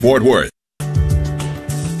Fort Worth.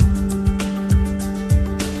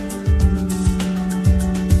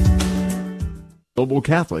 Global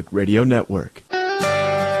Catholic Radio Network.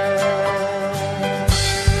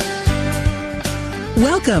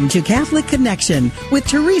 Welcome to Catholic Connection with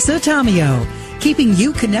Teresa Tomeo, keeping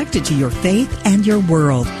you connected to your faith and your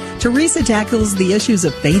world. Teresa tackles the issues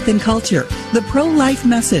of faith and culture, the pro-life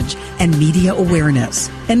message, and media awareness.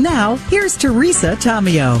 And now, here's Teresa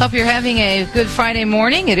Tomeo. Hope you're having a good Friday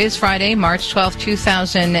morning. It is Friday, March 12,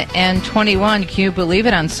 2021. Can you believe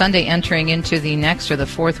it? On Sunday, entering into the next or the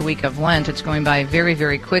fourth week of Lent. It's going by very,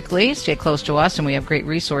 very quickly. Stay close to us, and we have great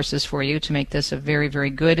resources for you to make this a very,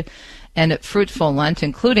 very good and fruitful Lent,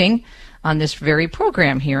 including on this very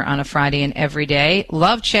program here on a Friday and every day.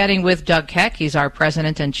 Love chatting with Doug Keck. He's our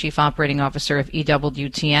president and chief operating officer of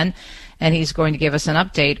EWTN, and he's going to give us an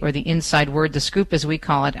update, or the inside word, the scoop as we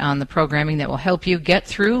call it, on the programming that will help you get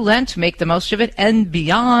through Lent, make the most of it, and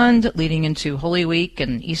beyond, leading into Holy Week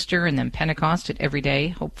and Easter and then Pentecost at every day.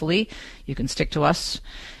 Hopefully you can stick to us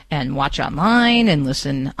and watch online and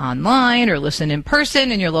listen online or listen in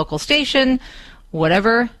person in your local station.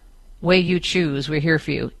 Whatever way you choose, we're here for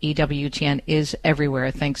you. EWTN is everywhere,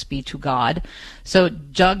 thanks be to God. So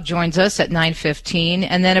Doug joins us at 9:15,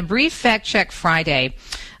 and then a brief Fact Check Friday.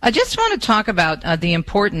 I just want to talk about the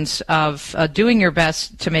importance of doing your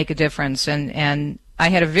best to make a difference, and I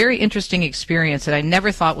had a very interesting experience that I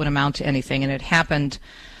never thought would amount to anything, and it happened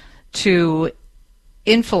to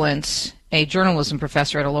influence a journalism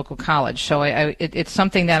professor at a local college. So it's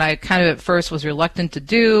something that I kind of at first was reluctant to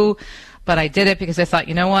do, but I did it because I thought,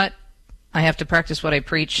 you know what? I have to practice what I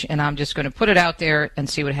preach, and I'm just going to put it out there and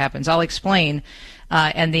see what happens. I'll explain,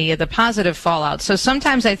 and the positive fallout. So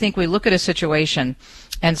sometimes I think we look at a situation,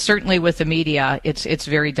 and certainly with the media, it's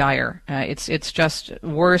very dire. It's just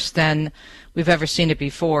worse than we've ever seen it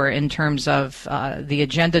before in terms of the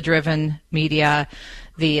agenda-driven media,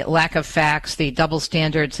 the lack of facts, the double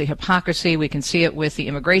standards, the hypocrisy. We can see it with the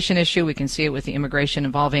immigration issue. We can see it with the immigration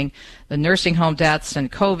involving the nursing home deaths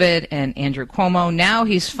and COVID and Andrew Cuomo. Now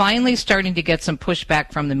he's finally starting to get some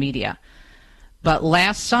pushback from the media. But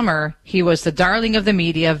last summer, he was the darling of the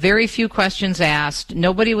media, very few questions asked.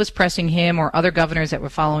 Nobody was pressing him or other governors that were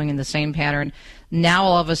following in the same pattern. Now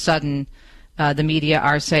all of a sudden, the media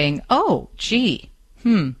are saying, oh, gee,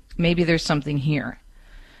 maybe there's something here.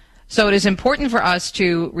 So it is important for us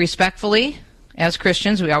to respectfully, as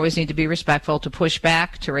Christians, we always need to be respectful, to push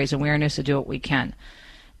back, to raise awareness, to do what we can.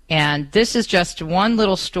 And this is just one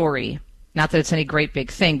little story, not that it's any great big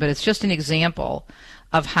thing, but it's just an example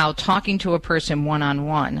of how talking to a person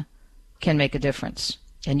one-on-one can make a difference.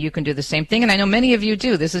 And you can do the same thing, and I know many of you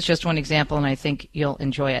do. This is just one example, and I think you'll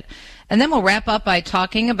enjoy it. And then we'll wrap up by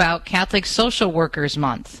talking about Catholic Social Workers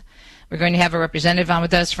Month. We're going to have a representative on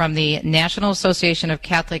with us from the National Association of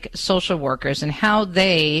Catholic Social Workers and how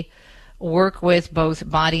they work with both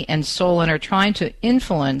body and soul and are trying to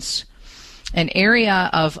influence an area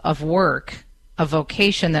of work, a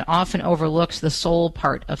vocation that often overlooks the soul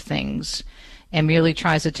part of things and merely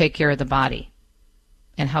tries to take care of the body,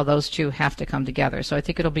 and how those two have to come together. So I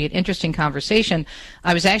think it'll be an interesting conversation.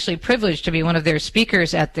 I was actually privileged to be one of their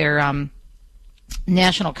speakers at their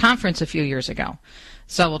national conference a few years ago.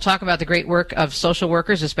 So we'll talk about the great work of social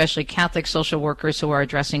workers, especially Catholic social workers who are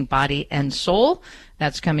addressing body and soul.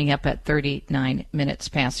 That's coming up at 39 minutes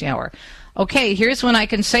past the hour. Okay, here's when I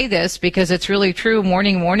can say this because it's really true.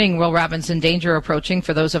 Morning, warning, Will Robinson, danger approaching.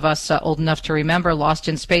 For those of us old enough to remember, Lost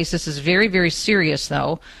in Space. This is very, very serious,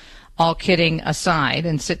 though. All kidding aside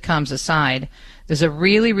and sitcoms aside, there's a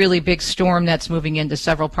really, really big storm that's moving into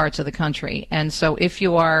several parts of the country. And so if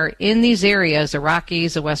you are in these areas, the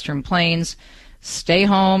Rockies, the Western Plains, stay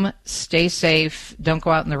home, stay safe, don't go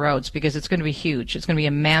out on the roads because it's going to be huge. It's going to be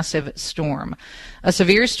a massive storm. A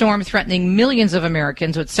severe storm threatening millions of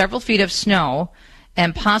Americans with several feet of snow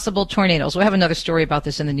and possible tornadoes. We'll have another story about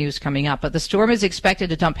this in the news coming up. But the storm is expected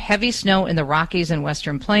to dump heavy snow in the Rockies and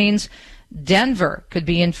Western Plains. Denver could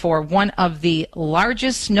be in for one of the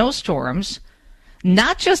largest snowstorms,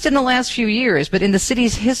 not just in the last few years, but in the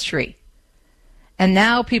city's history. And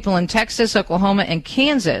now people in Texas, Oklahoma, and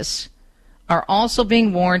Kansas are also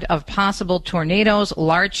being warned of possible tornadoes,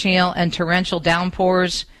 large hail, and torrential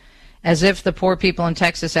downpours, as if the poor people in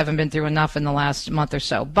Texas haven't been through enough in the last month or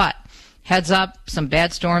so. But heads up, some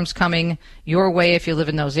bad storms coming your way if you live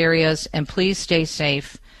in those areas, and please stay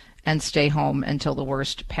safe and stay home until the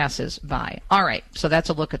worst passes by. All right, so that's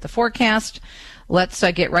a look at the forecast. Let's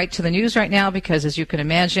get right to the news right now because, as you can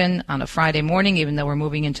imagine, on a Friday morning, even though we're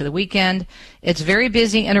moving into the weekend, it's very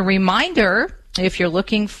busy. And a reminder, if you're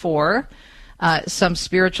looking for some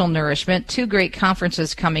spiritual nourishment. 2 great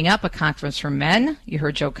conferences coming up, a conference for men. You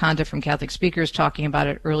heard Joe Conda from Catholic Speakers talking about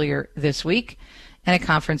it earlier this week. And a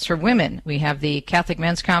conference for women. We have the Catholic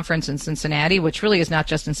Men's Conference in Cincinnati, which really is not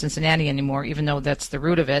just in Cincinnati anymore, even though that's the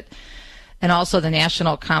root of it. And also the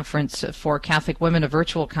National Conference for Catholic Women, a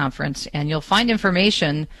virtual conference. And you'll find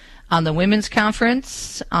information on the Women's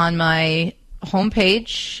Conference on my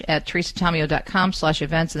homepage at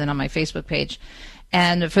teresatomeo.com/events, and then on my Facebook page.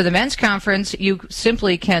 And for the Men's Conference, you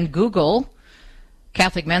simply can Google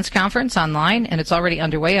Catholic Men's Conference online, and it's already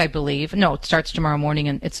underway, I believe. No, it starts tomorrow morning,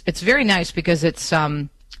 and it's very nice because it's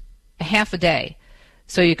half a day.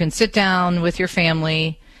 So you can sit down with your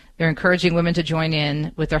family. They're encouraging women to join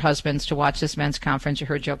in with their husbands to watch this men's conference. You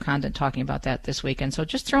heard Joe Condon talking about that this weekend. So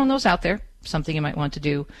just throwing those out there, something you might want to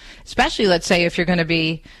do, especially, let's say, if you're going to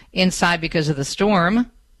be inside because of the storm.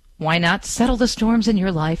 Why not settle the storms in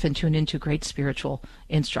your life and tune into great spiritual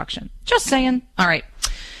instruction? Just saying. All right.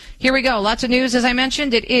 Here we go. Lots of news, as I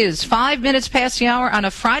mentioned. It is 5 minutes past the hour on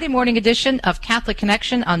a Friday morning edition of Catholic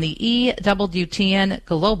Connection on the EWTN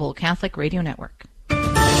Global Catholic Radio Network.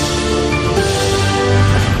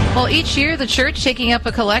 Well, each year the Church taking up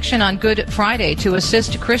a collection on Good Friday to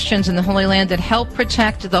assist Christians in the Holy Land and help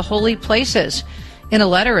protect the holy places. In a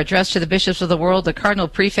letter addressed to the bishops of the world, the Cardinal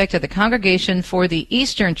Prefect of the Congregation for the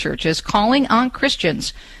Eastern Church is calling on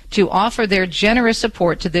Christians to offer their generous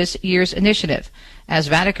support to this year's initiative. As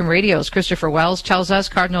Vatican Radio's Christopher Wells tells us,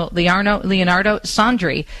 Cardinal Leonardo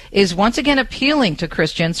Sandri is once again appealing to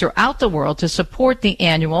Christians throughout the world to support the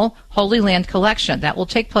annual Holy Land collection that will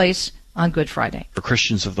take place on Good Friday. For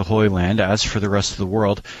Christians of the Holy Land, as for the rest of the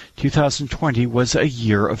world, 2020 was a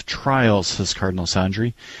year of trials, says Cardinal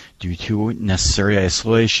Sandri, due to necessary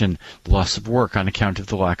isolation, the loss of work on account of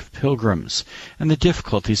the lack of pilgrims, and the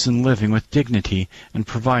difficulties in living with dignity and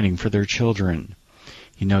providing for their children.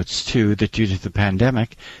 He notes, too, that due to the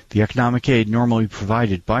pandemic, the economic aid normally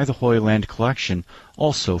provided by the Holy Land collection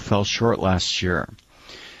also fell short last year.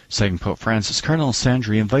 Citing Pope Francis, Cardinal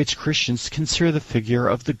Sandri invites Christians to consider the figure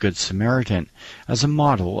of the Good Samaritan as a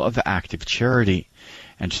model of active charity,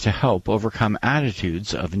 and to help overcome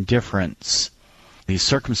attitudes of indifference. In these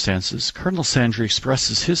circumstances, Cardinal Sandri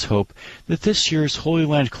expresses his hope that this year's Holy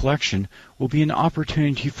Land collection will be an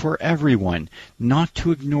opportunity for everyone not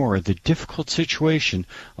to ignore the difficult situation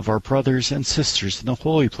of our brothers and sisters in the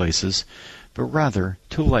holy places, but rather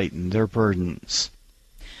to lighten their burdens.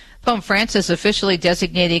 Pope Francis officially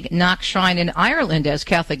designating Knox Shrine in Ireland, as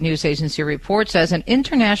Catholic News Agency reports, as an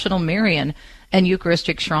international Marian and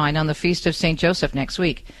Eucharistic shrine on the Feast of St. Joseph next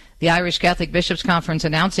week. The Irish Catholic Bishops' Conference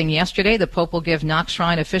announcing yesterday the Pope will give Knox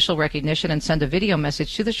Shrine official recognition and send a video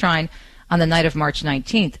message to the shrine on the night of March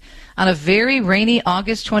 19th. On a very rainy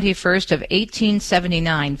August 21st of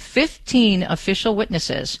 1879, 15 official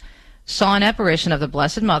witnesses saw an apparition of the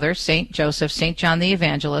Blessed Mother, St. Joseph, St. John the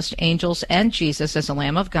Evangelist, angels, and Jesus as the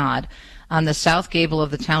Lamb of God on the south gable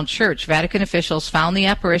of the town church. Vatican officials found the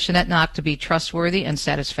apparition at Knox to be trustworthy and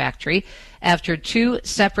satisfactory after 2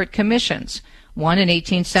 separate commissions, one in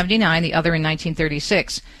 1879, the other in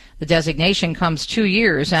 1936. The designation comes 2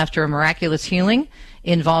 years after a miraculous healing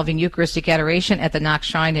involving Eucharistic adoration at the Knox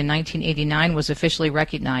Shrine in 1989 was officially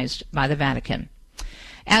recognized by the Vatican.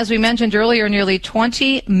 As we mentioned earlier, nearly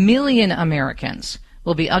 20 million Americans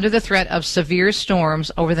will be under the threat of severe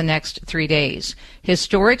storms over the next 3 days.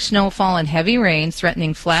 Historic snowfall and heavy rain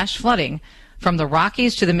threatening flash flooding from the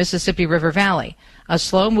Rockies to the Mississippi River Valley. A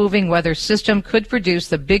slow-moving weather system could produce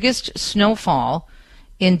the biggest snowfall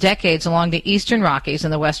in decades along the eastern Rockies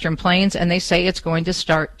and the western plains, and they say it's going to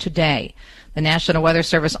start today. The National Weather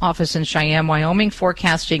Service office in Cheyenne, Wyoming,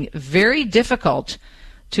 forecasting very difficult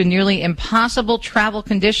to nearly impossible travel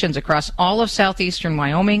conditions across all of southeastern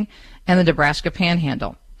Wyoming and the Nebraska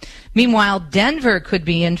Panhandle. Meanwhile, Denver could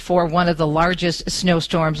be in for one of the largest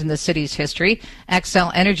snowstorms in the city's history.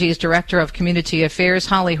 Xcel Energy's Director of Community Affairs,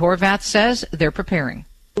 Holly Horvath, says they're preparing.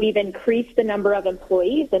 We've increased the number of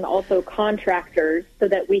employees and also contractors so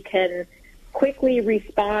that we can quickly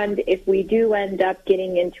respond if we do end up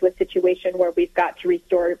getting into a situation where we've got to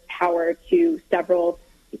restore power to several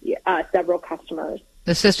customers.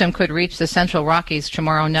 The system could reach the central Rockies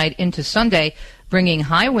tomorrow night into Sunday, bringing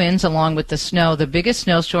high winds along with the snow. The biggest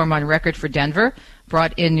snowstorm on record for Denver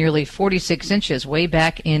brought in nearly 46 inches way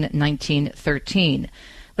back in 1913.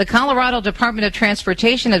 The Colorado Department of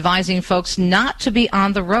Transportation advising folks not to be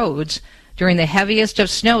on the roads during the heaviest of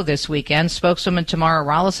snow this weekend. Spokeswoman Tamara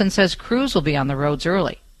Rollison says crews will be on the roads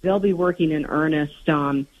early. They'll be working in earnest,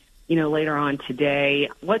 later on today.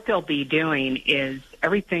 What they'll be doing is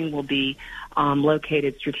everything will be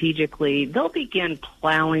located strategically. They'll begin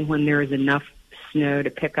plowing when there is enough snow to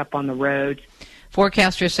pick up on the roads.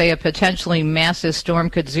 Forecasters say a potentially massive storm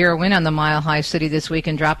could zero in on the Mile High City this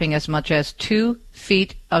weekend, dropping as much as 2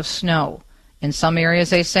 feet of snow. In some areas,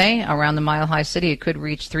 they say, around the Mile High City, it could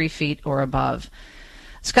reach 3 feet or above.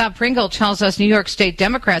 Scott Pringle tells us New York State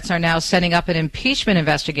Democrats are now setting up an impeachment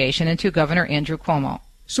investigation into Governor Andrew Cuomo.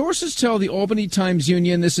 Sources tell the Albany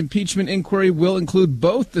Times-Union this impeachment inquiry will include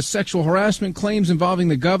both the sexual harassment claims involving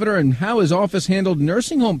the governor and how his office handled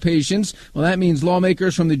nursing home patients. Well, that means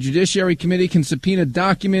lawmakers from the Judiciary Committee can subpoena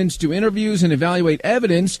documents, do interviews, and evaluate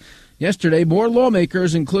evidence. Yesterday, more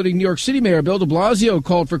lawmakers, including New York City Mayor Bill de Blasio,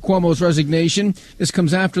 called for Cuomo's resignation. This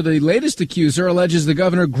comes after the latest accuser alleges the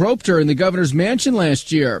governor groped her in the governor's mansion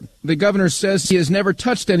last year. The governor says he has never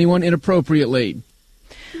touched anyone inappropriately.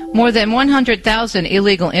 More than 100,000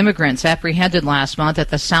 illegal immigrants apprehended last month at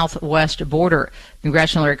the southwest border.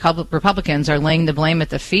 Congressional Republicans are laying the blame at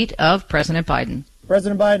the feet of President Biden.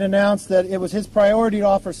 President Biden announced that it was his priority to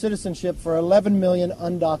offer citizenship for 11 million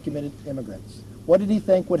undocumented immigrants. What did he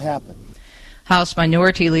think would happen? House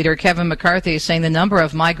Minority Leader Kevin McCarthy is saying the number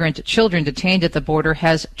of migrant children detained at the border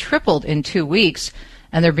has tripled in 2 weeks,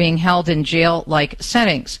 and they're being held in jail-like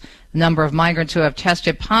settings. The number of migrants who have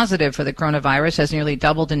tested positive for the coronavirus has nearly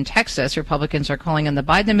doubled in Texas. Republicans are calling on the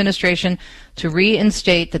Biden administration to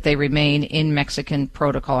reinstate that they remain in Mexico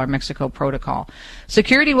protocol.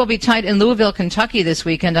 Security will be tight in Louisville, Kentucky this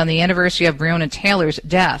weekend on the anniversary of Breonna Taylor's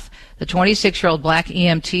death. The 26-year-old black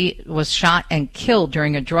EMT was shot and killed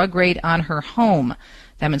during a drug raid on her home.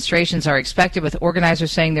 Demonstrations are expected, with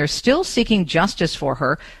organizers saying they're still seeking justice for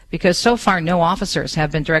her because so far no officers have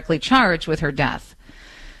been directly charged with her death.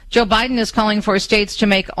 Joe Biden is calling for states to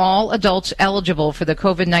make all adults eligible for the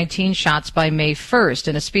COVID-19 shots by May 1st.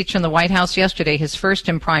 In a speech from the White House yesterday, his first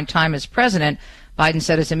in prime time as president, Biden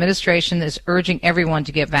said his administration is urging everyone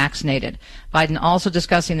to get vaccinated. Biden also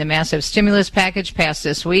discussing the massive stimulus package passed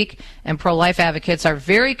this week, and pro-life advocates are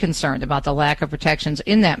very concerned about the lack of protections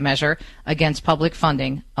in that measure against public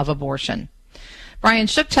funding of abortion. Brian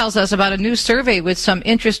Shook tells us about a new survey with some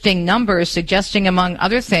interesting numbers suggesting, among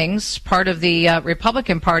other things, part of the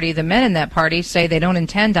Republican Party, the men in that party, say they don't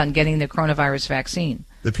intend on getting the coronavirus vaccine.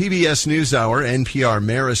 The PBS NewsHour NPR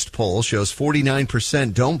Marist poll shows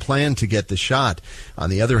 49% don't plan to get the shot.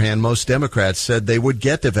 On the other hand, most Democrats said they would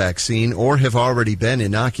get the vaccine or have already been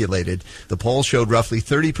inoculated. The poll showed roughly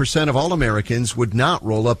 30% of all Americans would not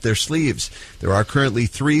roll up their sleeves. There are currently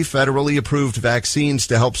 3 federally approved vaccines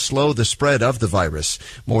to help slow the spread of the virus.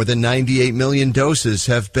 More than 98 million doses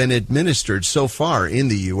have been administered so far in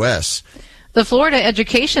the U.S. The Florida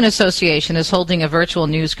Education Association is holding a virtual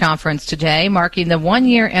news conference today, marking the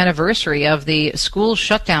 1-year anniversary of the school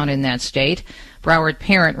shutdown in that state. Broward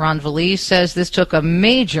parent Ron Valise says this took a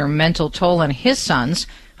major mental toll on his sons,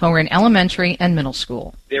 who are in elementary and middle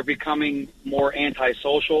school. They're becoming more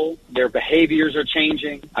antisocial. Their behaviors are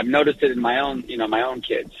changing. I've noticed it in my own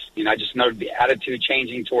kids. I just noted the attitude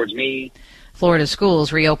changing towards me. Florida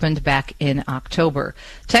schools reopened back in October.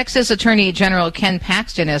 Texas Attorney General Ken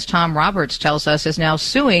Paxton, as Tom Roberts tells us, is now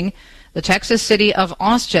suing the Texas city of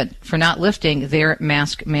Austin for not lifting their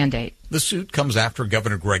mask mandate. The suit comes after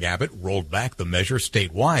Governor Greg Abbott rolled back the measure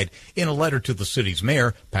statewide. In a letter to the city's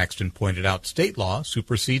mayor, Paxton pointed out state law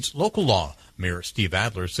supersedes local law. Mayor Steve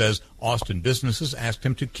Adler says Austin businesses asked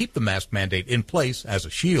him to keep the mask mandate in place as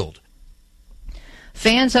a shield.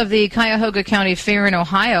 Fans of the Cuyahoga County Fair in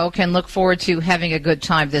Ohio can look forward to having a good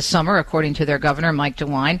time this summer, according to their governor, Mike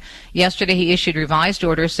DeWine. Yesterday, he issued revised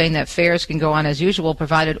orders saying that fairs can go on as usual,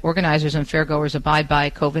 provided organizers and fairgoers abide by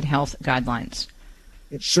COVID health guidelines.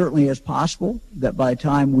 It certainly is possible that by the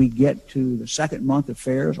time we get to the second month of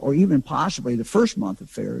fairs, or even possibly the first month of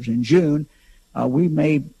fairs in June, we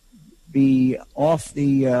may be off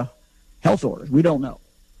the health orders. We don't know.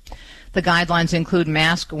 The guidelines include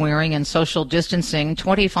mask wearing and social distancing.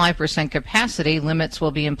 25% capacity limits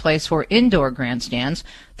will be in place for indoor grandstands,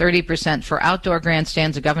 30% for outdoor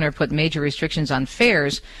grandstands. The governor put major restrictions on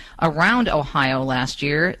fairs around Ohio last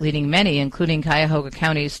year, leading many, including Cuyahoga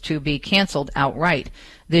counties, to be canceled outright.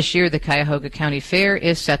 This year, the Cuyahoga County Fair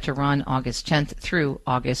is set to run August 10th through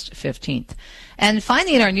August 15th. And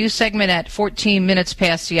finally, in our news segment at 14 minutes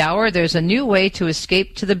past the hour, there's a new way to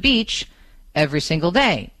escape to the beach every single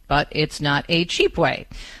day. But it's not a cheap way.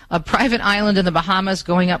 A private island in the Bahamas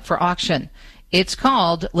going up for auction. It's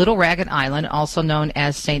called Little Ragged Island, also known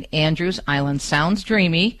as St. Andrews Island. Sounds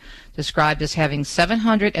dreamy, described as having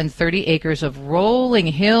 730 acres of rolling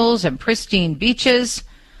hills and pristine beaches,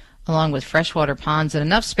 along with freshwater ponds and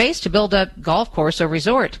enough space to build a golf course or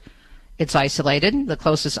resort. It's isolated, the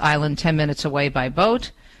closest island 10 minutes away by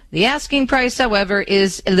boat. The asking price, however,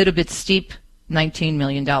 is a little bit steep, $19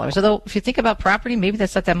 million. Although, if you think about property, maybe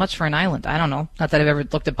that's not that much for an island. I don't know. Not that I've ever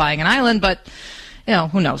looked at buying an island, but,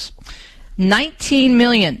 who knows. $19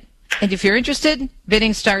 million. And if you're interested,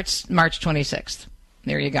 bidding starts March 26th.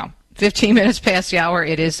 There you go. 15 minutes past the hour.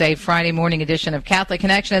 It is a Friday morning edition of Catholic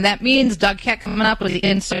Connection, and that means Doug Keck coming up with the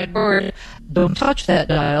inside word. Don't touch that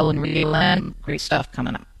dial in Radio Land. Great stuff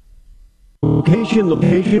coming up. Location,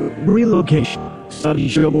 relocation.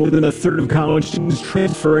 Studies show more than a third of college students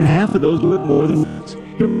transfer, and half of those do it more than once.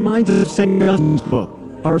 It reminds us of St. Augustine's book,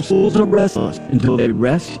 Our souls are restless until they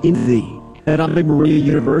rest in thee. At Ave Maria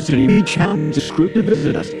University, we challenge this group to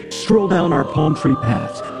visit us, stroll down our palm tree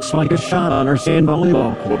paths, spike a shot on our sand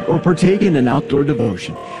volleyball court, or partake in an outdoor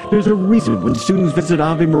devotion. There's a reason when students visit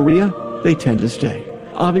Ave Maria, they tend to stay.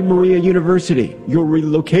 Ave Maria University, your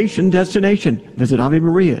relocation destination. Visit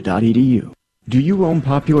avemaria.edu. Do you own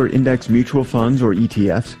popular index mutual funds or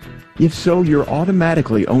ETFs? If so, you're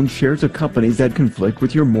automatically own shares of companies that conflict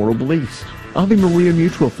with your moral beliefs. Ave Maria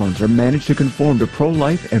mutual funds are managed to conform to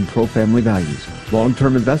pro-life and pro-family values.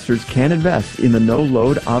 Long-term investors can invest in the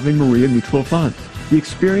no-load Ave Maria mutual funds. The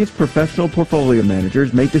experienced professional portfolio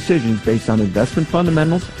managers make decisions based on investment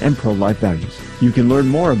fundamentals and pro-life values. You can learn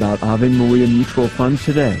more about Ave Maria mutual funds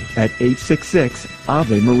today at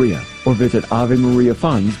 866-AVE-MARIA or visit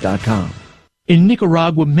AveMariaFunds.com. In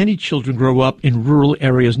Nicaragua, many children grow up in rural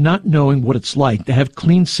areas not knowing what it's like to have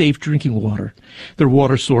clean, safe drinking water. Their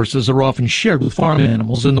water sources are often shared with farm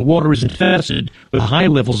animals, and the water is infested with high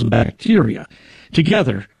levels of bacteria.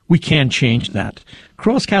 Together, we can change that.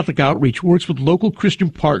 Cross Catholic Outreach works with local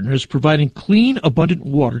Christian partners, providing clean, abundant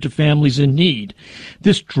water to families in need.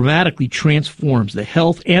 This dramatically transforms the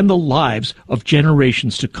health and the lives of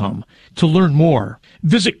generations to come. To learn more,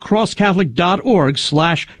 visit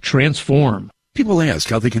crosscatholic.org/transform. People ask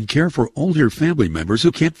how they can care for older family members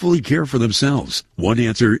who can't fully care for themselves. One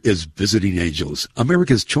answer is Visiting Angels,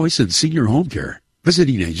 America's choice in senior home care.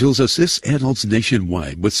 Visiting Angels assists adults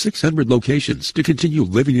nationwide with 600 locations to continue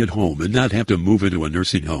living at home and not have to move into a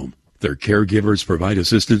nursing home. Their caregivers provide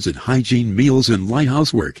assistance in hygiene, meals, and light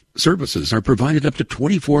housework. Services are provided up to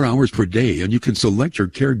 24 hours per day, and you can select your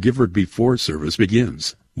caregiver before service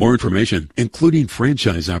begins. More information, including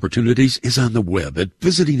franchise opportunities, is on the web at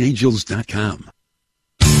visitingangels.com.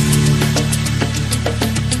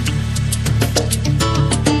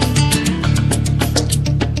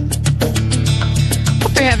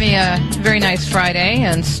 Hope you're having a very nice Friday,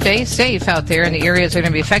 and stay safe out there in the areas that are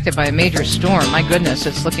going to be affected by a major storm. My goodness,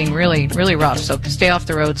 it's looking really, really rough. So stay off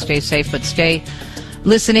the road, stay safe, but stay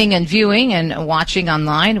listening and viewing and watching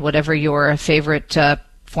online, whatever your favorite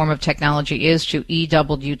form of technology is, to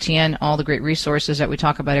EWTN. All the great resources that we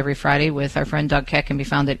talk about every Friday with our friend Doug Keck can be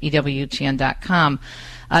found at EWTN.com.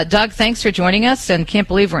 Doug, thanks for joining us, and can't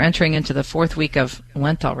believe we're entering into the fourth week of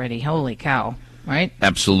Lent already. Holy cow, right?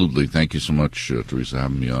 Absolutely. Thank you so much, Teresa,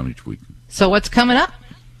 having me on each week. So what's coming up?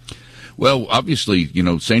 Well, obviously,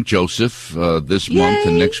 St. Joseph this month,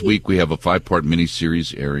 and next week we have a 5-part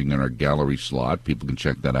miniseries airing in our gallery slot. People can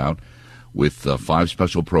check that out, with 5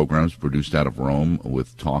 special programs produced out of Rome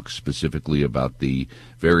with talks specifically about the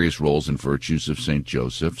various roles and virtues of St.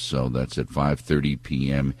 Joseph. So that's at 5:30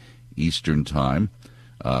 p.m. Eastern Time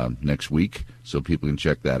next week, so people can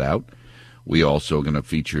check that out. We also are going to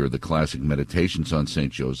feature the classic meditations on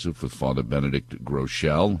St. Joseph with Father Benedict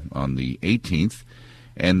Groeschel on the 18th.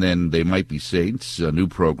 And then They Might Be Saints, a new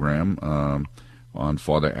program on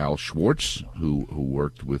Father Al Schwartz, who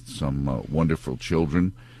worked with some wonderful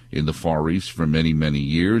children in the Far East for many, many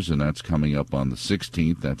years, and that's coming up on the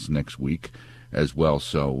 16th. That's next week as well.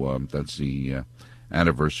 So that's the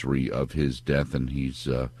anniversary of his death, and he's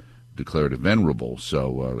declared a venerable.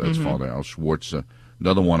 So that's Father Al Schwartz,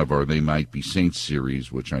 another one of our They Might Be Saints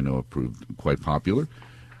series, which I know have proved quite popular.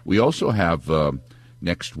 We also have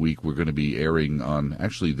next week, we're going to be airing on,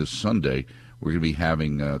 actually this Sunday, we're going to be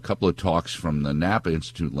having a couple of talks from the Napa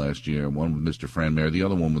Institute last year, one with Mr. Fran Mayer, the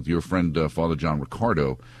other one with your friend, Father John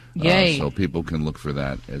Ricardo. Yay. So people can look for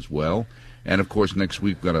that as well. And, of course, next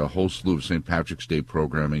week we've got a whole slew of St. Patrick's Day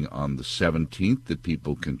programming on the 17th that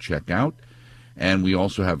people can check out. And we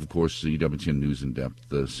also have, of course, the EWTN News in Depth,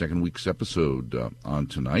 the second week's episode on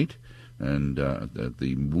tonight. And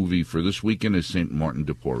the movie for this weekend is St. Martin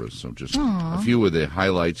de Porres. So just a few of the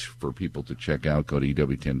highlights for people to check out. Go to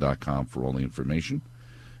EWTN.com for all the information.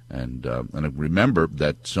 And remember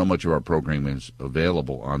that so much of our programming is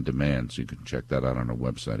available on demand, so you can check that out on our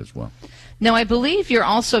website as well. Now, I believe you're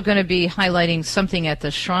also going to be highlighting something at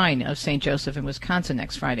the Shrine of St. Joseph in Wisconsin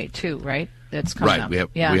next Friday, too, right? that's coming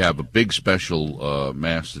up. We have a big special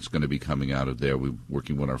mass that's going to be coming out of there. We're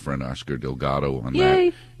working with our friend Oscar Delgado on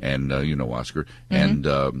that, and you know Oscar, and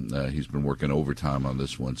he's been working overtime on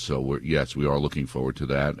this one. So we are looking forward to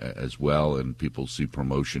that as well. And people see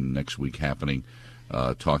promotion next week happening,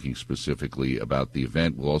 talking specifically about the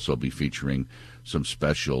event. We'll also be featuring some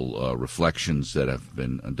special reflections that have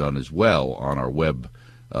been done as well on our web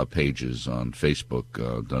pages on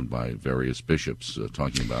Facebook, done by various bishops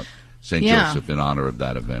talking about St. Joseph in honor of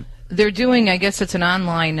that event. They're doing, I guess it's an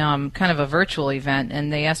online kind of a virtual event,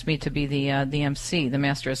 and they asked me to be the MC, the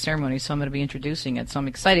Master of Ceremonies, so I'm going to be introducing it. So I'm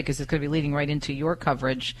excited because it's going to be leading right into your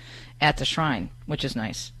coverage at the shrine, which is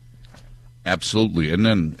nice. Absolutely. And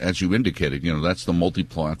then, as you indicated, that's the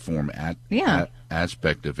multi-platform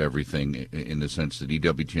aspect of everything, in the sense that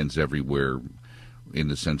EWTN's everywhere, in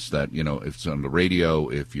the sense that, if it's on the radio,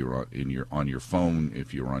 if you're on your phone,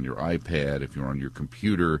 if you're on your iPad, if you're on your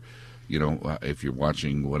computer, if you're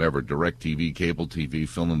watching whatever, DirecTV, cable TV,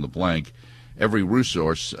 fill in the blank, every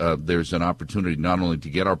resource, there's an opportunity not only to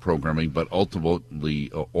get our programming, but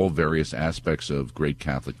ultimately all various aspects of great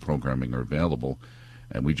Catholic programming are available.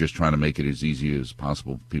 And we're just trying to make it as easy as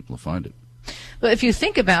possible for people to find it. But if you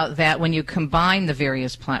think about that, when you combine the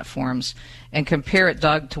various platforms and compare it,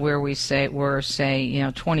 Doug, to where we were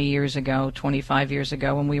 20 years ago, 25 years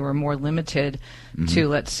ago, when we were more limited to,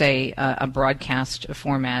 let's say, a broadcast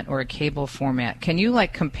format or a cable format, can you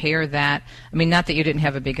compare that? I mean, not that you didn't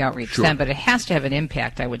have a big outreach then, but it has to have an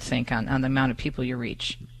impact, I would think, on the amount of people you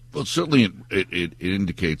reach. Well, certainly it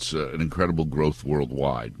indicates an incredible growth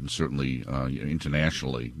worldwide, and certainly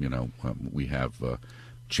internationally. We have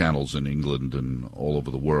channels in England and all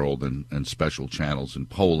over the world, and special channels in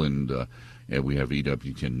Poland. And we have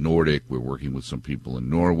EWTN Nordic. We're working with some people in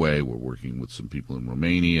Norway. We're working with some people in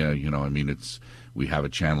Romania. We have a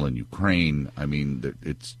channel in Ukraine. I mean,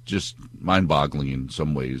 it's just mind-boggling in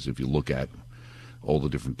some ways if you look at all the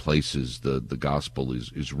different places the gospel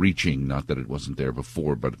is reaching. Not that it wasn't there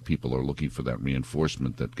before, but people are looking for that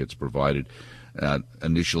reinforcement that gets provided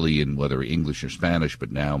initially in whether English or Spanish,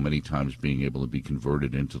 but now many times being able to be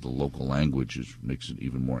converted into the local language makes it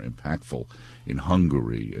even more impactful in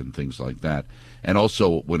Hungary and things like that. And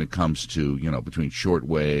also when it comes to, between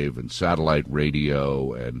shortwave and satellite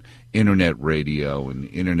radio and internet radio and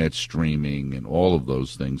internet streaming and all of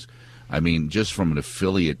those things, I mean, just from an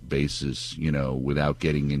affiliate basis, without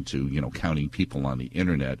getting into, counting people on the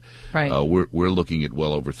internet, right. We're looking at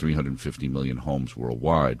well over 350 million homes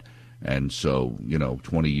worldwide. And so,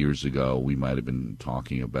 20 years ago, we might have been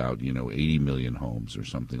talking about, 80 million homes or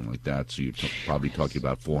something like that. So you're probably talking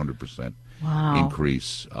about 400%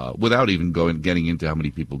 increase without even getting into how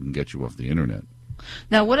many people can get you off the internet.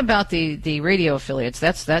 Now, what about the radio affiliates?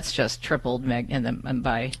 That's just tripled and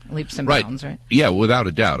by leaps and bounds, right? Yeah, without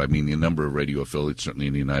a doubt. I mean, the number of radio affiliates, certainly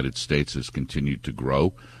in the United States, has continued to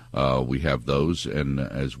grow. We have those, and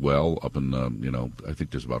as well up in the, I think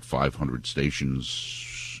there's about 500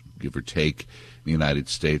 stations, give or take, in the United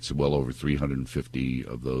States. Well over 350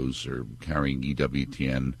 of those are carrying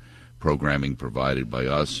EWTN programming provided by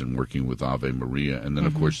us and working with Ave Maria. And then,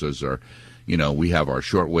 of course, those are, we have our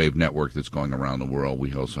shortwave network that's going around the world.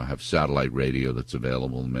 We also have satellite radio that's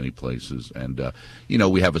available in many places. And,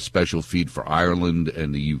 we have a special feed for Ireland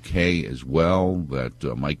and the UK as well that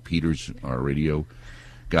Mike Peters, our radio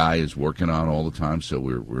guy, is working on all the time. So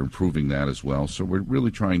we're improving that as well. So we're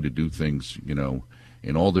really trying to do things,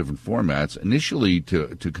 in all different formats, initially to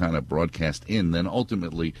kind of broadcast in, then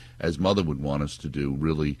ultimately, as Mother would want us to do,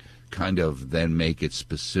 really kind of then make it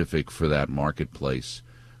specific for that marketplace,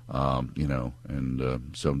 so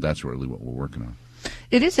that's really what we're working on.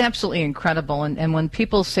 It is absolutely incredible, and when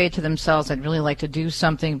people say to themselves, I'd really like to do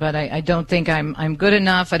something, but I don't think I'm good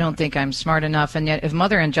enough, I don't think I'm smart enough, and yet if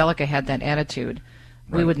Mother Angelica had that attitude,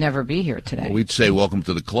 we would never be here today. Well, we'd say, welcome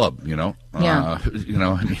to the club, Yeah. I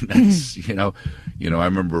mean, that's, I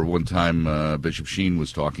remember one time Bishop Sheen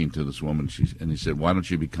was talking to this woman, and he said, why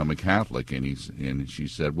don't you become a Catholic? And she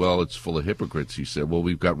said, well, it's full of hypocrites. He said, well,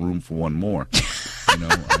 we've got room for one more.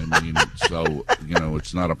 It's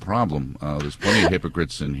not a problem. There's plenty of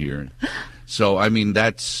hypocrites in here. So, I mean,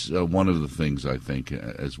 that's one of the things I think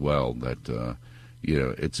as well that,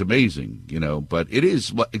 it's amazing, but it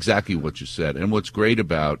is exactly what you said. And what's great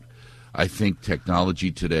about, I think,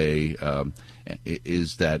 technology today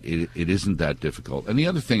is that it isn't that difficult. And the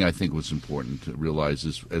other thing I think was important to realize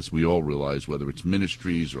is, as we all realize, whether it's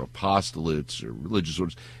ministries or apostolates or religious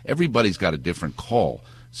orders, everybody's got a different call.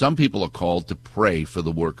 Some people are called to pray for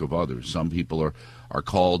the work of others. Some people are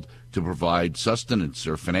called to provide sustenance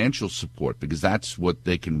or financial support because that's what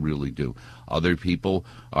they can really do. Other people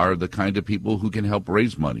are the kind of people who can help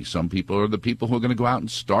raise money. Some people are the people who are going to go out and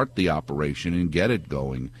start the operation and get it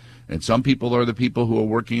going. And some people are the people who are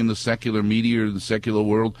working in the secular media or the secular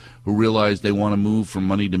world who realize they want to move from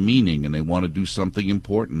money to meaning and they want to do something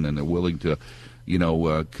important and they're willing to,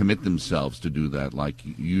 commit themselves to do that like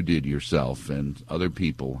you did yourself and other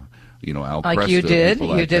people. Al like Presta, you did.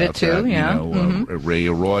 You did it too, yeah. Ray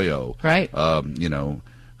Arroyo. Right.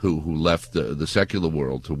 Who left the secular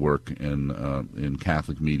world to work in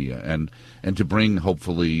Catholic media and to bring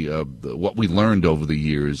hopefully what we learned over the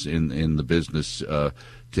years in the business to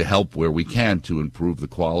help where we can to improve the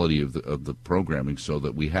quality of the programming so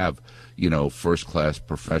that we have first class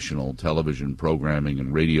professional television programming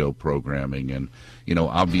and radio programming and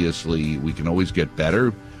obviously we can always get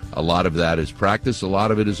better. A lot of that is practice. A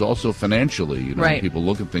lot of it is also financially. Right. People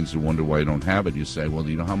look at things and wonder why you don't have it. You say, well,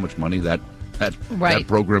 do you know how much money that right.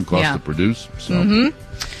 program costs Yeah. to produce? So. Mm-hmm.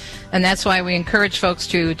 And that's why we encourage folks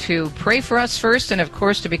to pray for us first and, of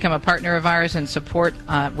course, to become a partner of ours and support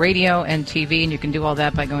radio and TV. And you can do all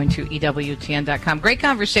that by going to EWTN.com. Great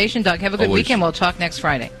conversation, Doug. Have a good Always. weekend. We'll talk next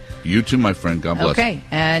Friday. You too, my friend. God bless. Okay.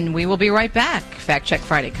 And we will be right back. Fact Check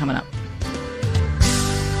Friday coming up.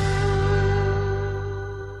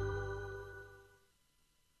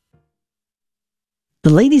 The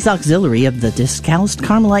Ladies' Auxiliary of the Discalced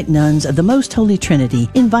Carmelite Nuns of the Most Holy Trinity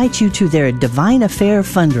invites you to their Divine Affair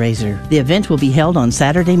fundraiser. The event will be held on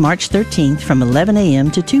Saturday, March 13th from 11 a.m.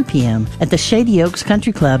 to 2 p.m. at the Shady Oaks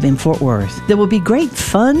Country Club in Fort Worth. There will be great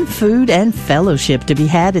fun, food, and fellowship to be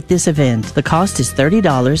had at this event. The cost is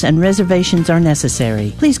 $30 and reservations are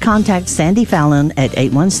necessary. Please contact Sandy Fallon at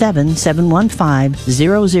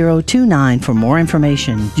 817-715-0029 for more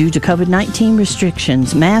information. Due to COVID-19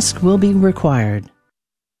 restrictions, masks will be required.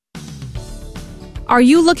 Are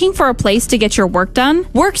you looking for a place to get your work done?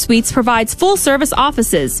 WorkSuites provides full-service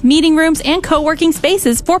offices, meeting rooms, and co-working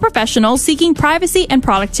spaces for professionals seeking privacy and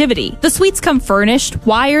productivity. The suites come furnished,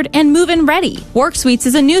 wired, and move-in ready. WorkSuites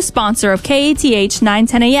is a new sponsor of KATH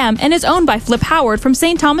 910 AM and is owned by Flip Howard from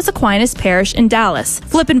St. Thomas Aquinas Parish in Dallas.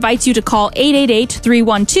 Flip invites you to call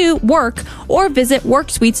 888-312-WORK or visit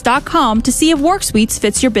WorkSuites.com to see if WorkSuites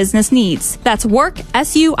fits your business needs. That's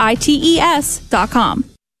WorkSuites.com.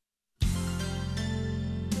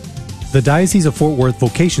 The Diocese of Fort Worth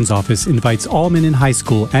Vocations Office invites all men in high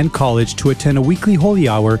school and college to attend a weekly holy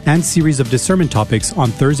hour and series of discernment topics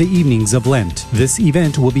on Thursday evenings of Lent. This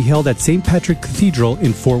event will be held at St. Patrick Cathedral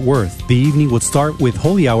in Fort Worth. The evening will start with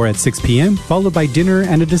holy hour at 6 p.m., followed by dinner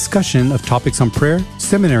and a discussion of topics on prayer,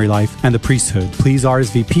 seminary life, and the priesthood. Please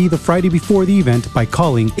RSVP the Friday before the event by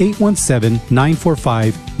calling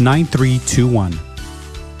 817-945-9321.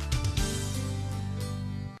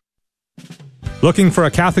 Looking for a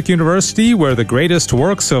Catholic university where the greatest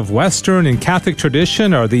works of Western and Catholic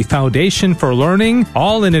tradition are the foundation for learning,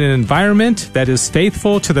 all in an environment that is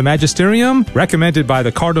faithful to the magisterium? Recommended by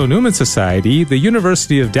the Cardinal Newman Society, the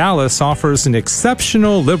University of Dallas offers an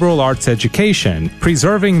exceptional liberal arts education,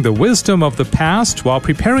 preserving the wisdom of the past while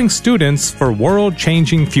preparing students for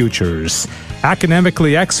world-changing futures.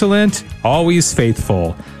 Academically excellent, always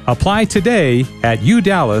faithful. Apply today at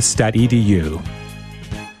udallas.edu.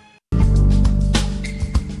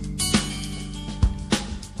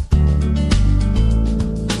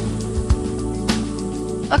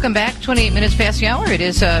 Welcome back. 28 minutes past the hour. It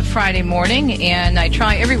is a Friday morning, and I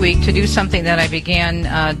try every week to do something that I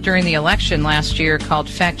began during the election last year called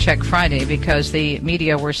Fact Check Friday, because the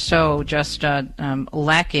media were so just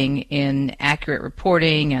lacking in accurate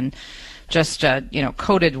reporting and just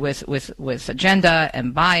coated with agenda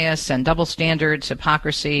and bias and double standards,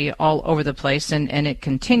 hypocrisy all over the place, and it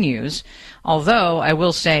continues. Although I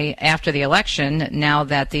will say, after the election, now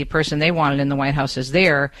that the person they wanted in the White House is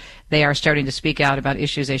there, they are starting to speak out about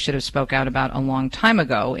issues they should have spoke out about a long time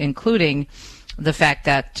ago, including the fact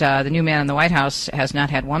that the new man in the White House has not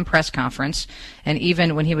had one press conference, and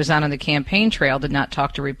even when he was out on the campaign trail, did not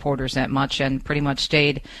talk to reporters that much and pretty much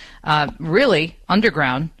stayed really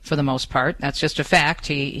underground for the most part. That's just a fact.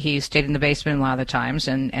 He stayed in the basement a lot of the times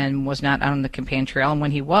and was not out on the campaign trail, and when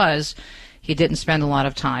he was, he didn't spend a lot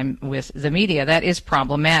of time with the media. That is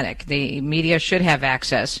problematic. The media should have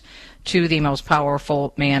access to the most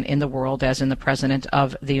powerful man in the world, as in the President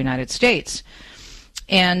of the United States.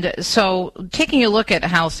 And so taking a look at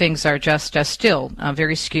how things are just still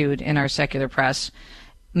very skewed in our secular press,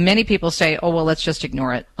 many people say, oh, well, let's just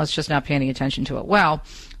ignore it. Let's just not pay any attention to it. Well,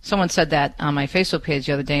 someone said that on my Facebook page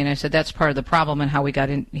the other day, and I said that's part of the problem and how we got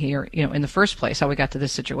in here, in the first place, how we got to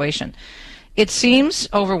this situation. It seems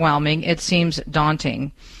overwhelming. It seems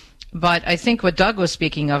daunting. But I think what Doug was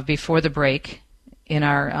speaking of before the break in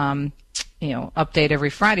our update every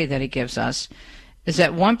Friday that he gives us is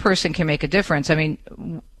that one person can make a difference. I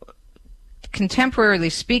mean,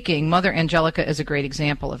 contemporarily speaking, Mother Angelica is a great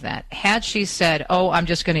example of that. Had she said, I'm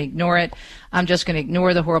just going to ignore it, I'm just going to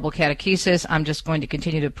ignore the horrible catechesis, I'm just going to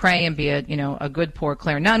continue to pray and be a good poor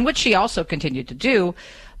Clare nun, which she also continued to do,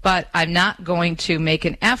 but I'm not going to make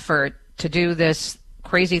an effort to do this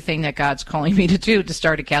crazy thing that God's calling me to do, to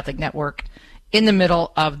start a Catholic network in the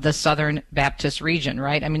middle of the Southern Baptist region,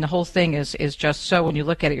 right? I mean, the whole thing is just so, when you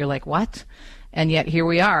look at it, you're like, what? And yet here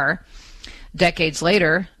we are, decades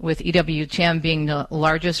later, with EWTN being the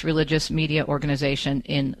largest religious media organization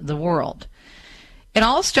in the world. It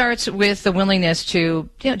all starts with the willingness to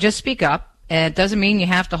just speak up. And it doesn't mean you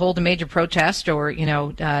have to hold a major protest or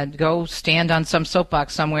go stand on some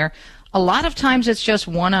soapbox somewhere. A lot of times it's just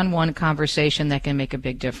one-on-one conversation that can make a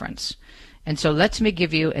big difference. And so let me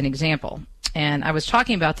give you an example. And I was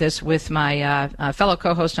talking about this with my fellow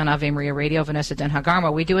co-host on Ave Maria Radio, Vanessa Den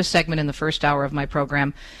Hagarmo. We do a segment in the first hour of my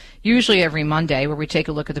program, usually every Monday, where we take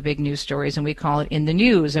a look at the big news stories, and we call it In the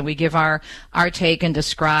News, and we give our take and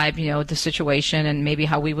describe, the situation and maybe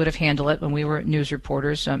how we would have handled it when we were news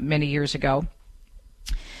reporters many years ago.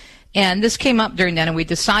 And this came up during that, and we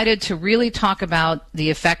decided to really talk about the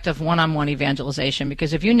effect of one-on-one evangelization,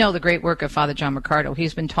 because if you know the great work of Father John Mercado,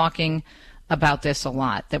 he's been talking about this a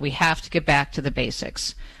lot, that we have to get back to the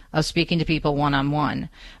basics of speaking to people one-on-one.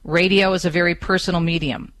 Radio is a very personal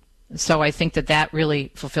medium, so I think that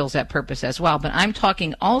really fulfills that purpose as well. But I'm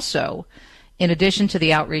talking also, in addition to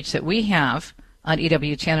the outreach that we have on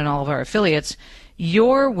EWTN and all of our affiliates,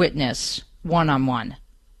 your witness one-on-one.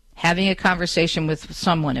 Having a conversation with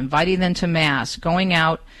someone, inviting them to Mass, going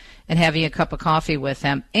out and having a cup of coffee with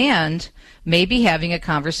them, and maybe having a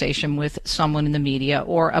conversation with someone in the media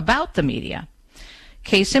or about the media.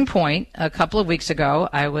 Case in point, a couple of weeks ago,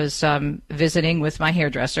 I was visiting with my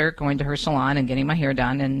hairdresser, going to her salon and getting my hair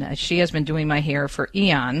done, and she has been doing my hair for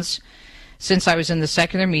eons, since I was in the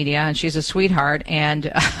secular media, and she's a sweetheart,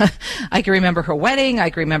 and I can remember her wedding,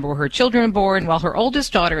 I can remember where her children were born. Well, her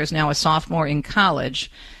oldest daughter is now a sophomore in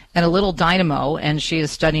college, and a little dynamo, and she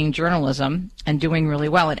is studying journalism and doing really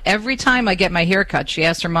well. And every time I get my hair cut, she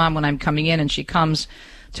asks her mom when I'm coming in, and she comes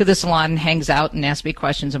to the salon and hangs out and asks me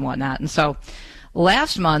questions and whatnot. And so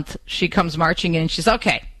last month, she comes marching in, and she's,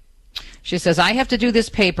 okay. She says, I have to do this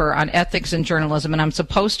paper on ethics and journalism, and I'm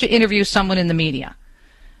supposed to interview someone in the media.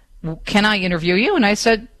 Can I interview you? And I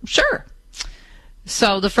said, sure.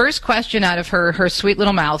 So the first question out of her sweet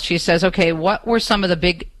little mouth, she says, okay, what were some of the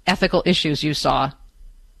big ethical issues you saw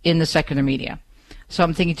in the secular media? So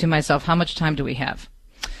I'm thinking to myself, how much time do we have?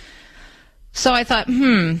 So I thought,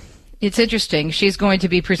 it's interesting. She's going to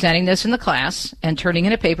be presenting this in the class and turning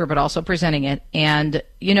in a paper, but also presenting it. And,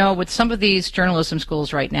 with some of these journalism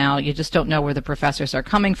schools right now, you just don't know where the professors are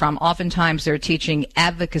coming from. Oftentimes they're teaching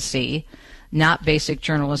advocacy, not basic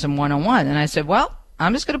journalism 101. And I said, well,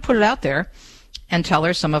 I'm just going to put it out there and tell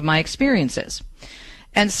her some of my experiences.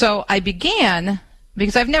 And so I began,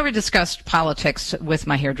 because I've never discussed politics with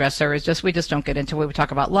my hairdresser. We just don't get into it. We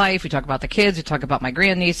talk about life, we talk about the kids, we talk about my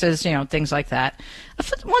grandnieces, things like that.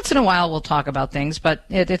 Once in a while we'll talk about things, but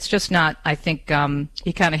it's just not, I think,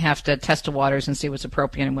 you kind of have to test the waters and see what's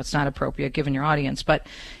appropriate and what's not appropriate given your audience. But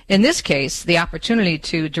in this case, the opportunity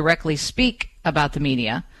to directly speak about the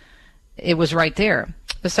media, it was right there.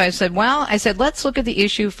 So I said, let's look at the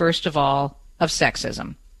issue, first of all, of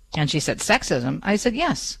sexism. And she said, sexism? I said,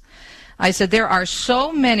 yes. I said, there are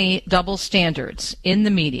so many double standards in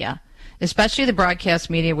the media, especially the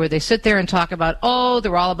broadcast media, where they sit there and talk about,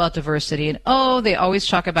 they're all about diversity, and they always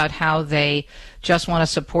talk about how they just want to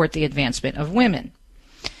support the advancement of women.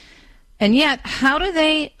 And yet, how do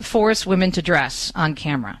they force women to dress on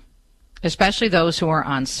camera, especially those who are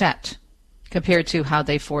on set, compared to how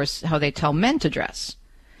they tell men to dress?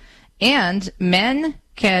 And men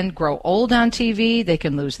can grow old on TV, they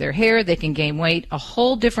can lose their hair, they can gain weight, a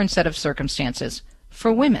whole different set of circumstances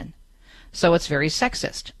for women. So it's very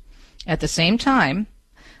sexist. At the same time,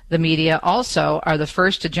 the media also are the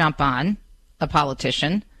first to jump on a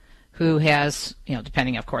politician who has,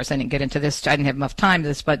 depending, of course, I didn't get into this, I didn't have enough time to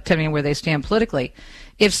this, but depending on where they stand politically,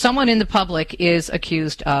 if someone in the public is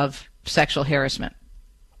accused of sexual harassment,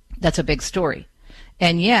 that's a big story.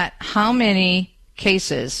 And yet, how many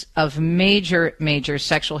cases of major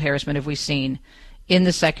sexual harassment have we seen in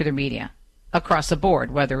the secular media across the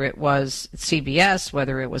board, whether it was CBS,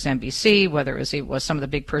 whether it was NBC, whether it was some of the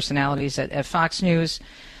big personalities at Fox News,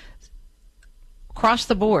 across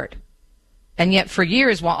the board? And yet for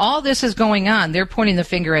years, while all this is going on, they're pointing the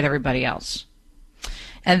finger at everybody else.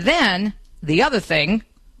 And then the other thing,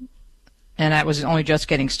 and that was only just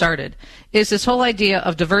getting started, is this whole idea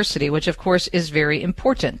of diversity, which of course is very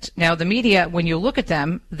important. Now the media, when you look at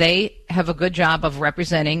them, they have a good job of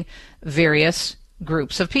representing various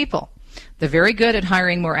groups of people. They're very good at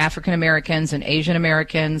hiring more African Americans and Asian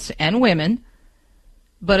Americans and women,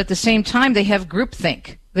 but at the same time they have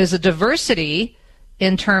groupthink. There's a diversity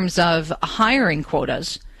in terms of hiring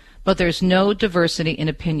quotas, but there's no diversity in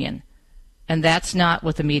opinion. And that's not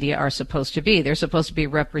what the media are supposed to be. They're supposed to be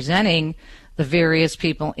representing the various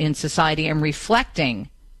people in society and reflecting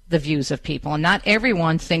the views of people. And not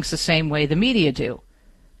everyone thinks the same way the media do.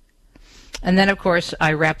 And then, of course,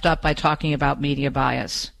 I wrapped up by talking about media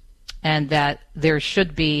bias and that there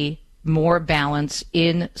should be more balance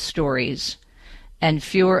in stories and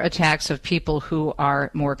fewer attacks of people who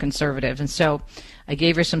are more conservative. And so I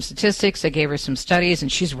gave her some statistics, I gave her some studies,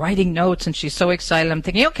 and she's writing notes, and she's so excited. I'm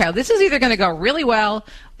thinking, okay, this is either going to go really well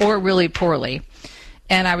or really poorly.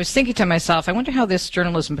 And I was thinking to myself, I wonder how this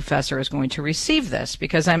journalism professor is going to receive this,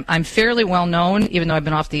 because I'm fairly well known, even though I've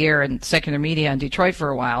been off the air in secular media in Detroit for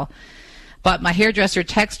a while. But my hairdresser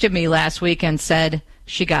texted me last week and said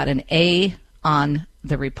she got an A on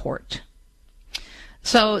the report.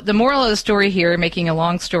 So the moral of the story here, making a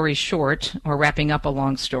long story short, or wrapping up a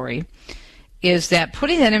long story, is that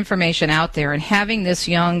putting that information out there and having this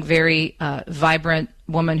young, very vibrant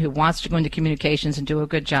woman who wants to go into communications and do a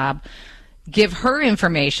good job, give her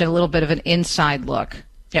information, a little bit of an inside look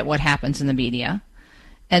at what happens in the media,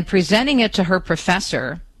 and presenting it to her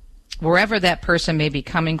professor, wherever that person may be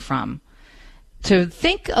coming from, to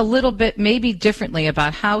think a little bit maybe differently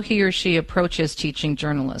about how he or she approaches teaching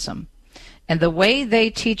journalism. And the way they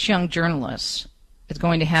teach young journalists is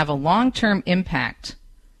going to have a long-term impact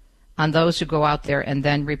on those who go out there and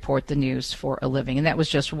then report the news for a living. And that was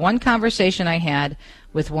just one conversation I had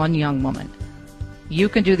with one young woman. You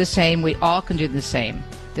can do the same. We all can do the same.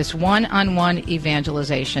 This one-on-one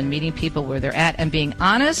evangelization, meeting people where they're at and being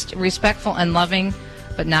honest, respectful, and loving,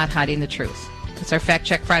 but not hiding the truth. That's our Fact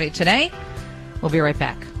Check Friday today. We'll be right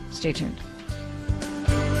back. Stay tuned.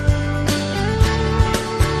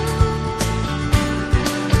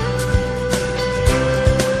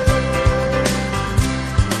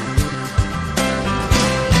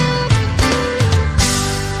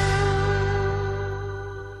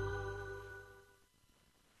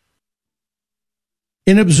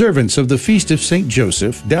 In observance of the Feast of St.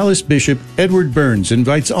 Joseph, Dallas Bishop Edward Burns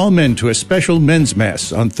invites all men to a special men's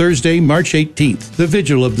mass on Thursday, March 18th, the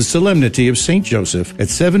vigil of the Solemnity of St. Joseph at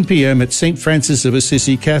 7 p.m. at St. Francis of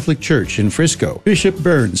Assisi Catholic Church in Frisco. Bishop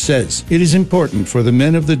Burns says, "It is important for the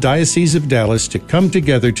men of the Diocese of Dallas to come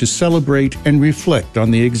together to celebrate and reflect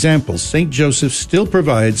on the examples St. Joseph still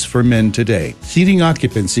provides for men today. Seating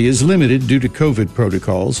occupancy is limited due to COVID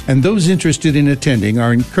protocols, and those interested in attending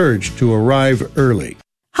are encouraged to arrive early."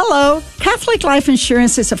 Hello. Catholic Life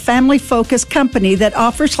Insurance is a family-focused company that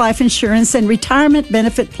offers life insurance and retirement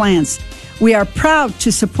benefit plans. We are proud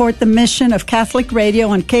to support the mission of Catholic Radio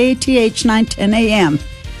on KATH 910 AM.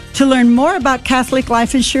 To learn more about Catholic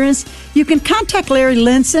Life Insurance, you can contact Larry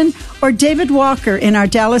Linson or David Walker in our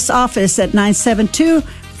Dallas office at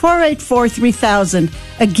 972-484-3000.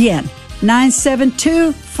 Again,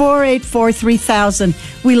 972-484-3000.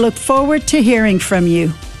 We look forward to hearing from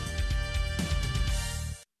you.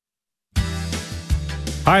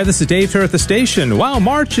 Hi, this is Dave here at the station. Wow,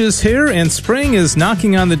 March is here and spring is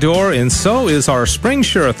knocking on the door, and so is our Spring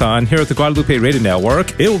Share-a-thon here at the Guadalupe Radio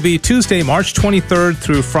Network. It will be Tuesday, March 23rd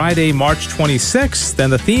through Friday, March 26th,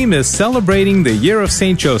 and the theme is Celebrating the Year of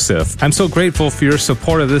St. Joseph. I'm so grateful for your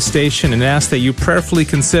support of this station and ask that you prayerfully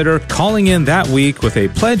consider calling in that week with a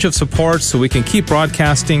pledge of support so we can keep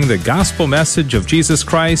broadcasting the gospel message of Jesus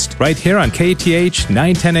Christ right here on KATH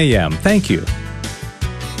 910 AM. Thank you.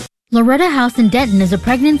 Loretta House in Denton is a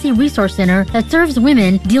pregnancy resource center that serves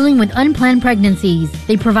women dealing with unplanned pregnancies.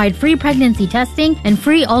 They provide free pregnancy testing and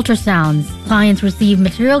free ultrasounds. Clients receive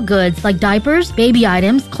material goods like diapers, baby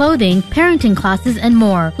items, clothing, parenting classes, and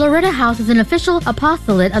more. Loretta House is an official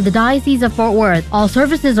apostolate of the Diocese of Fort Worth. All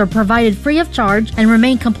services are provided free of charge and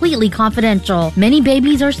remain completely confidential. Many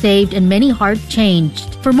babies are saved and many hearts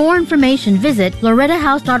changed. For more information, visit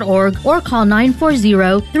lorettahouse.org or call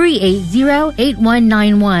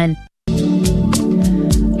 940-380-8191.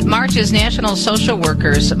 March is National Social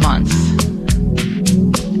Workers Month.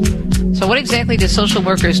 So what exactly do social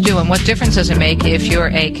workers do, and what difference does it make if you're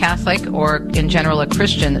a Catholic or, in general, a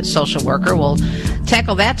Christian social worker? Well,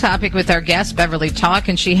 tackle that topic with our guest, Beverly Talk,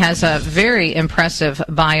 and she has a very impressive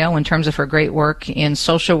bio in terms of her great work in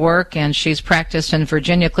social work, and she's practiced in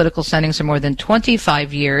Virginia clinical settings for more than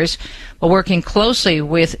 25 years, while working closely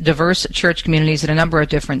with diverse church communities in a number of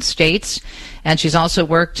different states. And she's also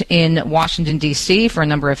worked in Washington, D.C. for a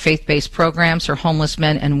number of faith-based programs for homeless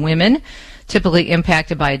men and women, typically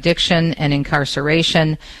impacted by addiction and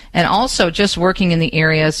incarceration, and also just working in the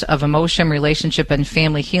areas of emotion, relationship, and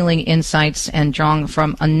family healing insights, and drawing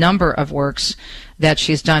from a number of works that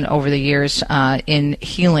she's done over the years in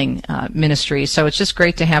healing ministry. So it's just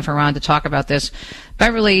great to have her on to talk about this.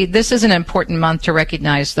 Beverly, this is an important month to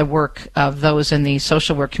recognize the work of those in the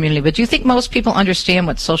social work community, but do you think most people understand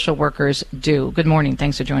what social workers do? Good morning.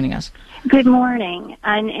 Thanks for joining us. Good morning.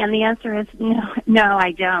 And the answer is no,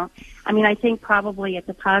 I don't. I mean, I think probably it's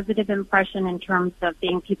a positive impression in terms of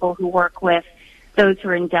being people who work with those who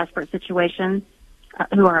are in desperate situations,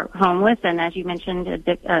 who are homeless, and as you mentioned,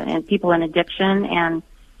 and people in addiction, and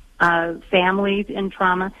families in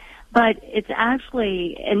trauma. But it's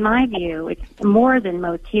actually, in my view, it's more than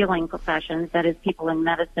most healing professions, that is people in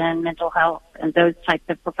medicine, mental health, and those types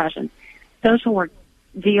of professions. Social work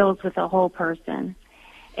deals with the whole person.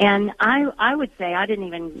 And I would say I didn't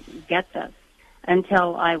even get this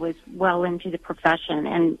until I was well into the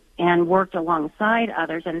profession and worked alongside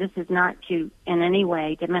others. And this is not to in any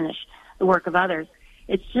way diminish the work of others.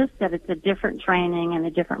 It's just that it's a different training and a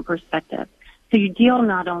different perspective. So you deal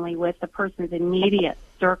not only with the person's immediate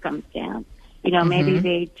circumstance,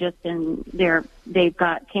 maybe they've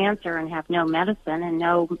got cancer and have no medicine and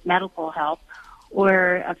no medical help,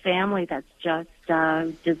 or a family that's just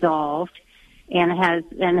dissolved and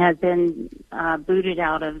has been booted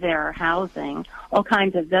out of their housing, all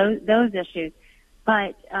kinds of those issues.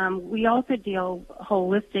 But we also deal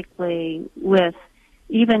holistically with,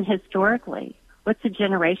 even historically, what's the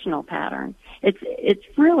generational pattern? It's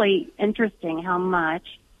really interesting how much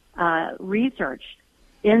research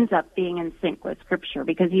ends up being in sync with Scripture,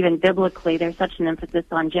 because even biblically there's such an emphasis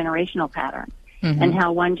on generational patterns, and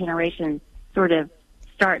how one generation sort of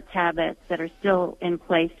starts habits that are still in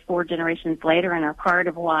place 4 generations later and are part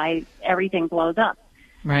of why everything blows up.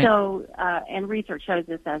 Right. So, and research shows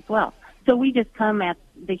this as well. So we just come at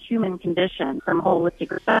the human condition from a holistic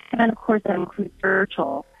perspective, and of course that includes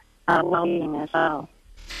spiritual well-being as well.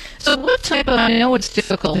 So what type of, I know it's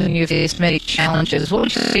difficult when you face many challenges, what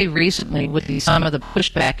would you say recently would be some of the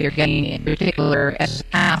pushback you're getting, in particular as a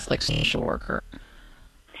Catholic social worker?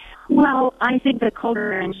 Well, I think the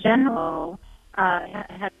culture in general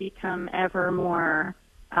has become ever more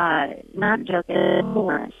not just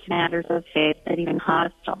intolerant to matters of faith, but even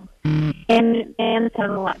hostile. And it has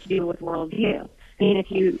a lot to do with worldview. I mean, if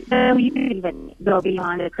you could even go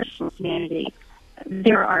beyond the Christian community,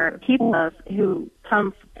 there are people who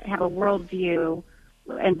have a worldview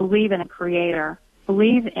and believe in a creator,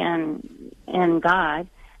 believe in God,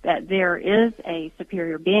 that there is a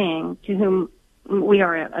superior being to whom we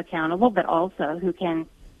are accountable, but also who can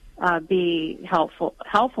be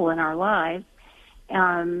helpful in our lives,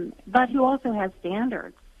 but who also has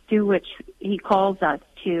standards to which he calls us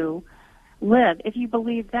to live. If you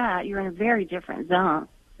believe that, you're in a very different zone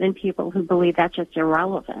than people who believe that's just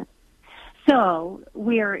irrelevant. So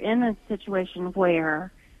we are in a situation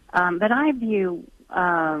where, but I view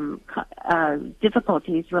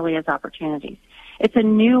difficulties really as opportunities. It's a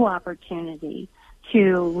new opportunity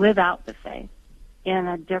to live out the faith in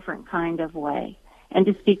a different kind of way and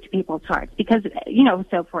to speak to people's hearts. Because,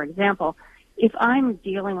 so for example, if I'm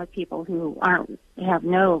dealing with people who have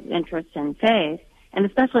no interest in faith, and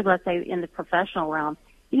especially, let's say, in the professional realm,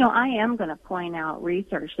 I am going to point out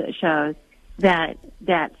research that shows that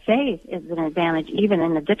faith is an advantage even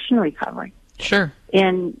in addiction recovery. Sure.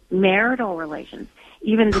 In marital relations.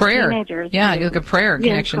 Even the prayer. Teenagers. Yeah, you look at prayer in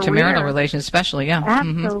connection to marital relations especially, yeah.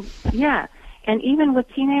 Absolutely, yeah. And even with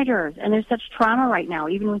teenagers, and there's such trauma right now,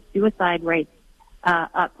 even with suicide rates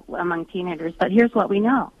up among teenagers. But here's what we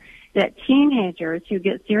know, that teenagers who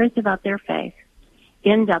get serious about their faith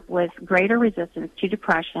end up with greater resistance to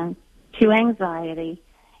depression, to anxiety,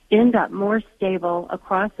 end up more stable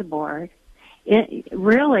across the board,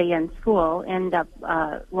 really in school end up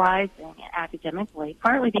rising academically,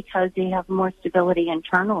 partly because they have more stability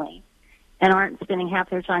internally and aren't spending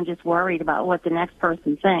half their time just worried about what the next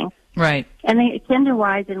person thinks. Right. And they tend to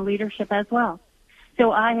rise in leadership as well.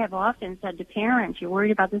 So I have often said to parents, you're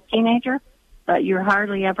worried about this teenager, but you're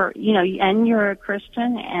hardly ever, and you're a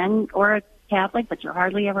Christian or a Catholic, but you're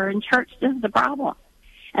hardly ever in church. This is the problem.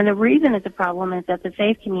 And the reason it's a problem is that the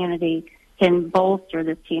faith community can bolster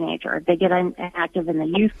this teenager. They get active in the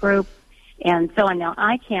youth group and so on. Now,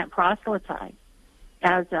 I can't proselytize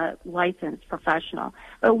as a licensed professional.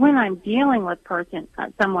 But when I'm dealing with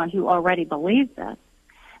someone who already believes this,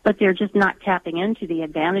 but they're just not tapping into the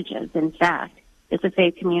advantages, in fact, that the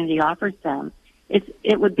faith community offers them,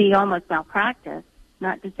 it would be almost malpractice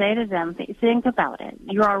not to say to them, think about it.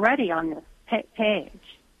 You're already on this page,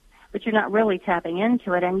 but you're not really tapping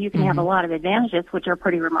into it, and you can have a lot of advantages, which are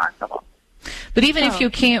pretty remarkable. But even if you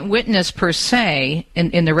can't witness per se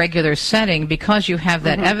in the regular setting, because you have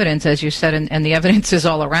that evidence, as you said, and the evidence is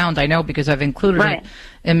all around, I know because I've included it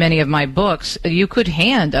in many of my books, you could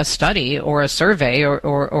hand a study or a survey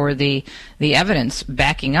or the evidence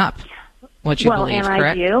backing up what you believe,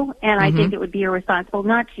 correct? I do, and I think it would be irresponsible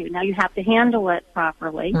not to. Now, you have to handle it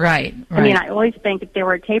properly. Right. I mean, I always think if there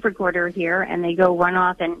were a tape recorder here and they go run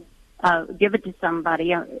off and give it to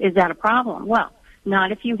somebody, is that a problem? Well,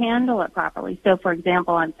 not if you handle it properly. So, for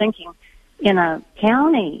example, I'm thinking in a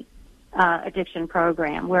county addiction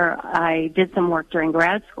program where I did some work during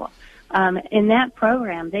grad school. In that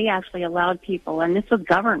program, they actually allowed people, and this was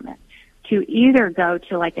government, to either go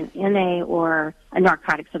to like an NA or a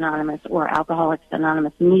Narcotics Anonymous or Alcoholics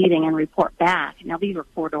Anonymous meeting and report back. Now, these were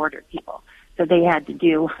court-ordered people, so they had to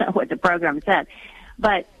do what the program said.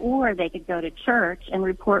 Or they could go to church and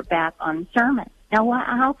report back on the sermon. Now,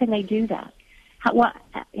 how can they do that?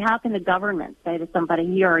 How can the government say to somebody,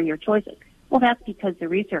 here are your choices? Well, that's because the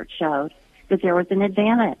research showed that there was an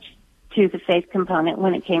advantage to the faith component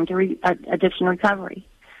when it came to addiction recovery.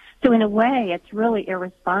 So in a way, it's really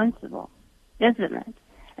irresponsible, isn't it?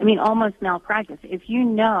 I mean, almost malpractice. If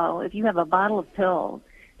you have a bottle of pills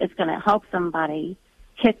that's going to help somebody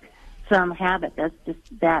kick some habit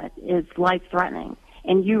that is life-threatening,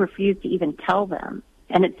 and you refuse to even tell them,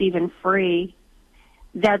 and it's even free,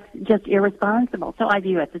 that's just irresponsible. So I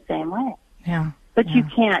view it the same way. Yeah. But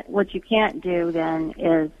what you can't do then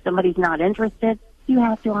is somebody's not interested. You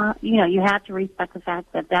have to respect the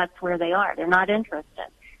fact that that's where they are. They're not interested.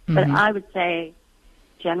 But I would say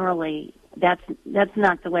generally that's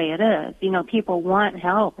not the way it is. You know, people want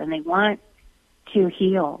help and they want to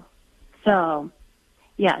heal. So,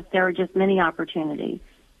 yes, there are just many opportunities.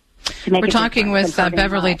 We're talking with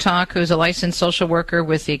Beverly Talk, who's a licensed social worker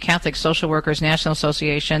with the Catholic Social Workers National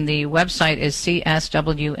Association. The website is cswna.org.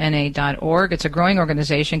 It's a growing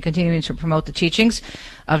organization continuing to promote the teachings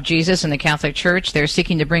of Jesus and the Catholic Church. They're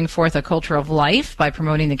seeking to bring forth a culture of life by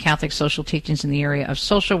promoting the Catholic social teachings in the area of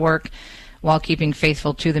social work, while keeping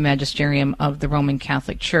faithful to the magisterium of the Roman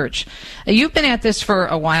Catholic Church. You've been at this for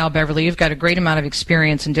a while, Beverly. You've got a great amount of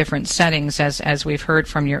experience in different settings, as we've heard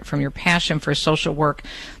from your passion for social work.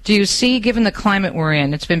 Do you see, given the climate we're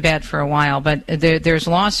in, it's been bad for a while, but there's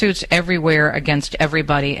lawsuits everywhere against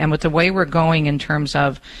everybody, and with the way we're going in terms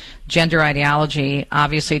of gender ideology,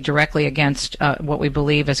 obviously directly against what we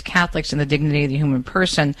believe as Catholics and the dignity of the human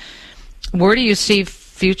person, where do you see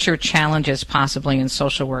future challenges possibly in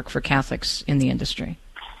social work for Catholics in the industry?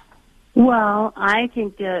 Well, I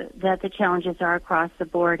think that the challenges are across the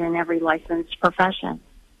board in every licensed profession.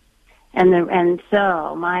 And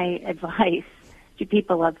so my advice to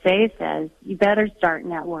people of faith is you better start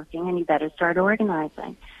networking and you better start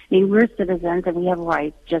organizing. I mean, we're citizens and we have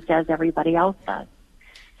rights just as everybody else does.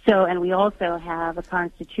 So, and we also have a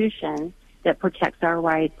constitution that protects our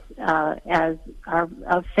rights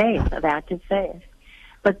of faith, of active faith.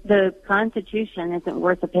 But the Constitution isn't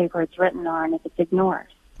worth the paper it's written on if it's ignored.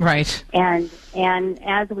 Right. And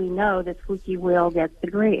as we know, the squeaky wheel gets the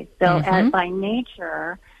grease. So by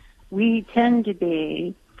nature, we tend to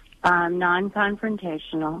be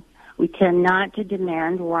non-confrontational. We tend not to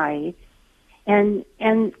demand rights. And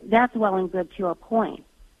that's well and good to a point.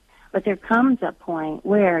 But there comes a point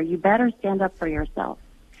where you better stand up for yourself.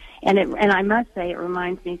 And I must say, it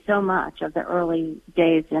reminds me so much of the early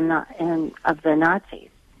days of the Nazis.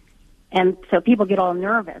 And so people get all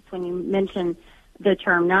nervous when you mention the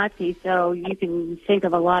term Nazi, so you can think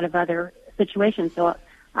of a lot of other situations. But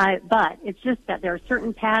it's just that there are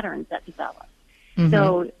certain patterns that develop.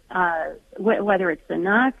 So whether it's the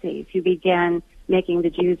Nazis who began making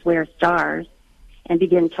the Jews wear stars and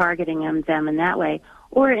begin targeting them in that way,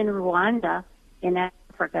 or in Rwanda, in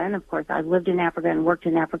Africa, and of course I've lived in Africa and worked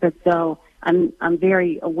in Africa, so I'm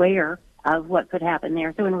very aware of what could happen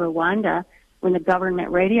there. So in Rwanda, when the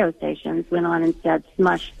government radio stations went on and said,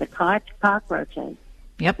 smush the cockroaches,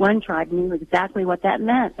 one tribe knew exactly what that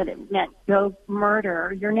meant, that it meant go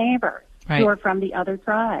murder your neighbors who are from the other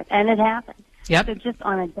tribe. And it happened. So just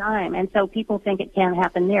on a dime. And so people think it can't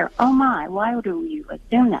happen there. Oh my, why do you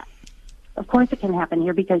assume that? Of course it can happen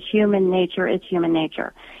here because human nature is human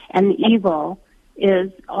nature. And the evil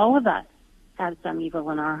is, all of us have some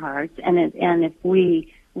evil in our hearts. And if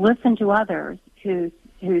we listen to others who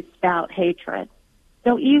spout hatred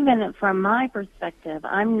So even from my perspective,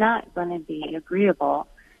 I'm not going to be agreeable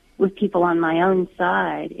with people on my own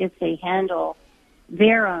side if they handle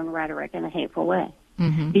their own rhetoric in a hateful way.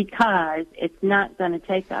 Mm-hmm. Because it's not going to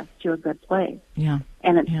take us to a good place. Yeah.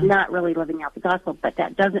 And it's not really living out the gospel, but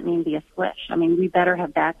that doesn't mean be a squish. I mean, we better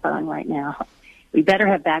have backbone right now. We better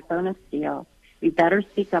have backbone of steel. We better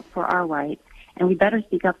speak up for our rights, and we better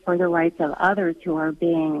speak up for the rights of others who are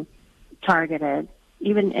being targeted,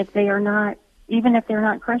 even if they're not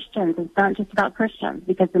Christians. It's not just about Christians,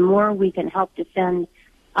 because the more we can help defend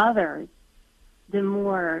others, the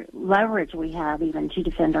more leverage we have even to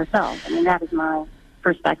defend ourselves. I mean, that is my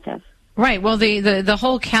perspective. Right. Well, the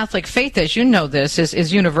whole Catholic faith, as you know this,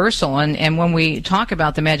 is universal. And when we talk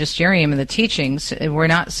about the magisterium and the teachings, we're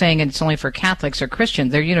not saying it's only for Catholics or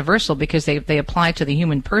Christians. They're universal because they apply to the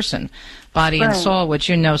human person, body and soul, which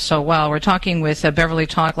you know so well. We're talking with Beverly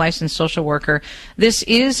Talk, licensed social worker. This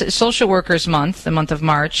is Social Workers Month, the month of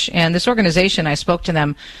March. And this organization, I spoke to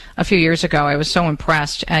them a few years ago. I was so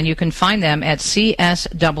impressed. And you can find them at cswna.org.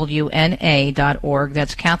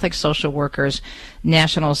 That's Catholic Social Workers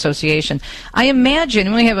National Association. I imagine,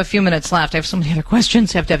 we only have a few minutes left. I have so many other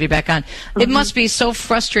questions. I have to have you back on. Mm-hmm. It must be so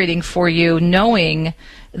frustrating for you knowing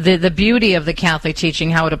the beauty of the Catholic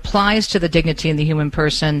teaching, how it applies to the dignity in the human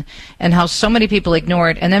person, and how so many people ignore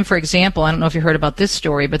it. And then, for example, I don't know if you heard about this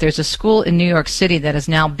story, but there's a school in New York City that is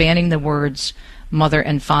now banning the words mother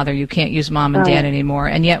and father. You can't use mom and dad anymore.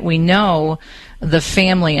 And yet we know the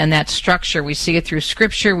family and that structure. We see it through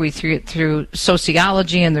Scripture. We see it through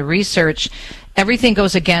sociology and the research. Everything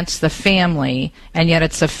goes against the family, and yet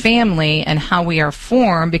it's the family and how we are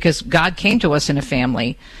formed, because God came to us in a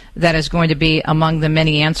family, that is going to be among the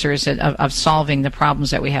many answers of solving the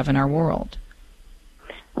problems that we have in our world.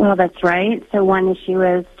 Well, that's right. So one issue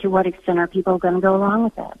is, to what extent are people going to go along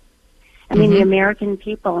with that? I mean, the American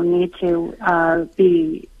people need to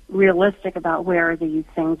be realistic about where these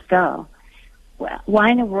things go.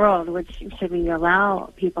 Why in the world should we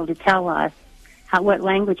allow people to tell us what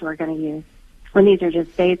language we're going to use, when these are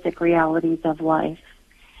just basic realities of life?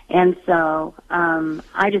 And so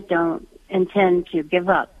I just don't intend to give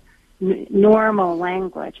up normal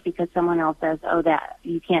language because someone else says, that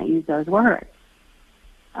you can't use those words.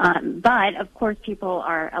 But, of course, people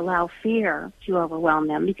allow fear to overwhelm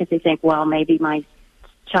them because they think, well, maybe my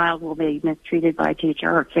child will be mistreated by a teacher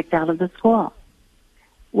or kicked out of the school.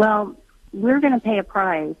 Well, we're going to pay a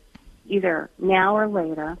price either now or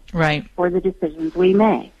later for the decisions we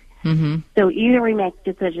make. Mm-hmm. So either we make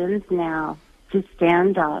decisions now to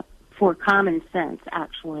stand up for common sense,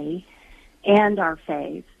 actually, and our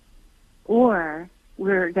faith, or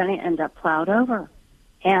we're going to end up plowed over.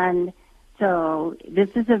 And so this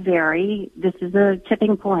is a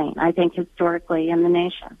tipping point, I think, historically in the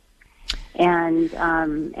nation. And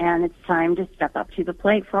it's time to step up to the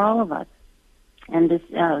plate for all of us and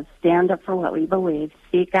to stand up for what we believe,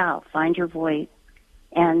 speak out, find your voice.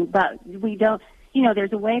 But we don't,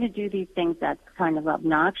 there's a way to do these things that's kind of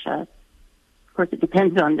obnoxious. Of course, it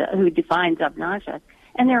depends on who defines obnoxious.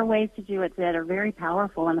 And there are ways to do it that are very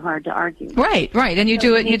powerful and hard to argue. Right. And you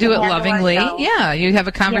do it lovingly. Yeah, you have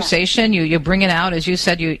a conversation, you bring it out, as you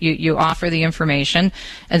said, you offer the information,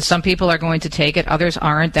 and some people are going to take it, others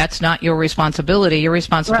aren't. That's not your responsibility. Your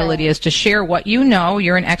responsibility is to share what you know.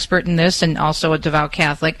 You're an expert in this and also a devout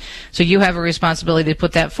Catholic, so you have a responsibility to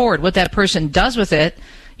put that forward. What that person does with it,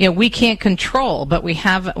 we can't control, but we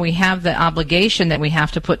have the obligation that we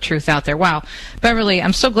have to put truth out there. Wow. Beverly,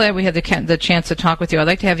 I'm so glad we had the chance to talk with you. I'd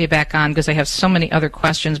like to have you back on because I have so many other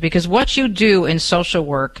questions, because what you do in social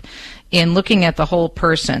work, in looking at the whole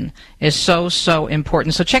person, is so, so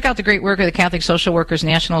important. So check out the great work of the Catholic Social Workers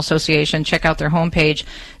National Association. Check out their homepage,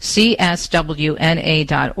 cswna.org,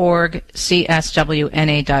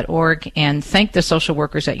 and thank the social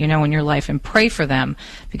workers that you know in your life and pray for them,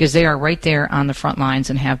 because they are right there on the front lines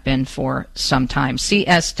and have been for some time.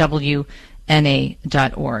 cswna.org.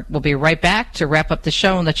 We'll be right back to wrap up the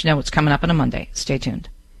show and let you know what's coming up on a Monday. Stay tuned.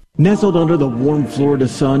 Nestled under the warm Florida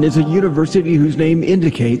sun is a university whose name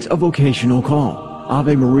indicates a vocational call.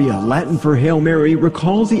 Ave Maria, Latin for Hail Mary,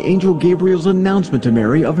 recalls the angel Gabriel's announcement to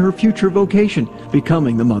Mary of her future vocation,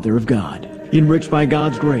 becoming the Mother of God. Enriched by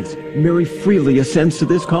God's grace, Mary freely assents to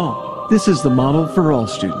this call. This is the model for all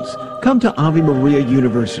students. Come to Ave Maria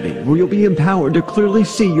University, where you'll be empowered to clearly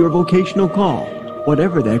see your vocational call,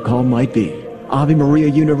 whatever that call might be. Ave Maria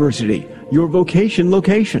University, your vocation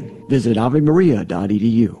location. Visit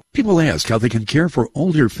AveMaria.edu. People ask how they can care for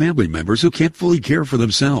older family members who can't fully care for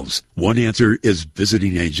themselves. One answer is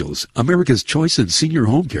Visiting Angels, America's choice in senior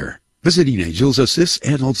home care. Visiting Angels assists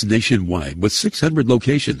adults nationwide with 600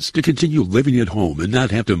 locations to continue living at home and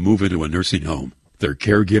not have to move into a nursing home. Their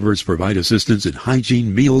caregivers provide assistance in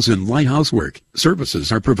hygiene, meals, and light housework.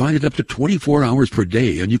 Services are provided up to 24 hours per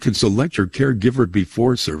day, and you can select your caregiver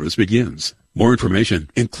before service begins. More information,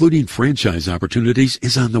 including franchise opportunities,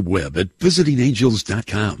 is on the web at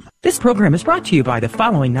visitingangels.com. This program is brought to you by the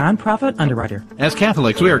following nonprofit underwriter. As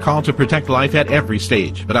Catholics, we are called to protect life at every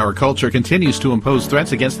stage, but our culture continues to impose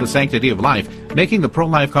threats against the sanctity of life, making the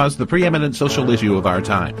pro-life cause the preeminent social issue of our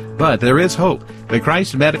time. But there is hope. The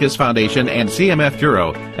Christ Medicus Foundation and CMF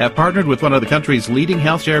Curo have partnered with one of the country's leading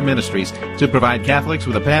healthcare ministries to provide Catholics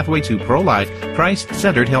with a pathway to pro-life,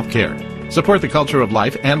 Christ-centered healthcare. Support the culture of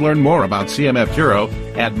life and learn more about CMF Curo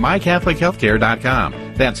at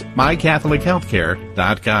mycatholichealthcare.com. That's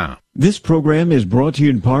mycatholichealthcare.com. This program is brought to you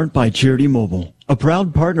in part by Charity Mobile, a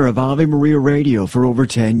proud partner of Ave Maria Radio for over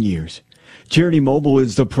 10 years. Charity Mobile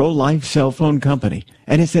is the pro-life cell phone company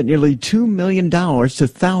and has sent nearly $2 million to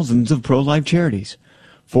thousands of pro-life charities.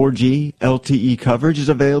 4G LTE coverage is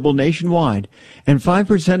available nationwide, and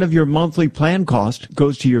 5% of your monthly plan cost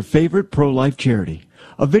goes to your favorite pro-life charity.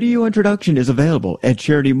 A video introduction is available at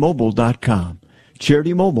CharityMobile.com.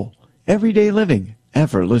 Charity Mobile. Everyday living.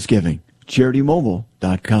 Effortless giving.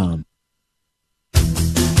 CharityMobile.com.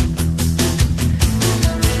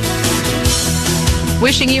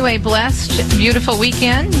 Wishing you a blessed, beautiful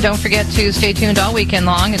weekend. Don't forget to stay tuned all weekend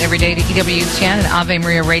long and every day to EWTN and Ave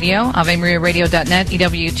Maria Radio, AveMariaRadio.net,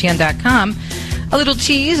 EWTN.com. A little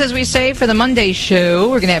tease, as we say, for the Monday show.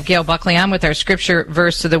 We're going to have Gail Buckley on with our scripture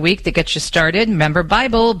verse of the week that gets you started. Remember,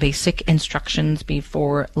 Bible, basic instructions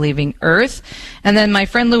before leaving Earth. And then my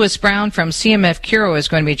friend Lewis Brown from CMF Curo is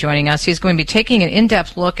going to be joining us. He's going to be taking an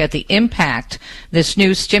in-depth look at the impact this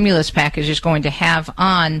new stimulus package is going to have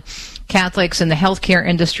on Catholics in the healthcare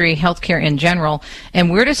industry, healthcare in general, and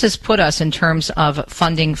where does this put us in terms of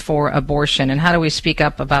funding for abortion, and how do we speak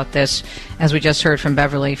up about this, as we just heard from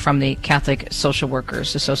Beverly from the Catholic Social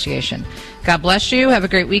Workers Association. God bless you. Have a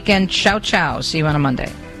great weekend. Ciao, ciao. See you on a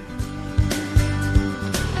Monday.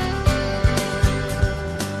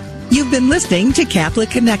 You've been listening to Catholic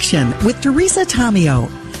Connection with Teresa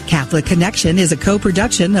Tomeo. Catholic Connection is a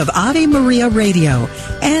co-production of Ave Maria Radio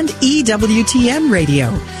and EWTN Radio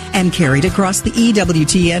and carried across the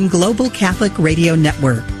EWTN Global Catholic Radio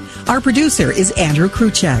Network. Our producer is Andrew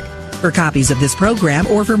Kruchek. For copies of this program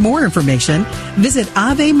or for more information, visit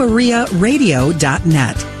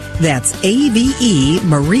AveMariaRadio.net. That's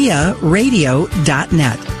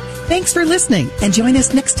AVEMariaRadio.net. Thanks for listening, and join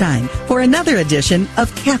us next time for another edition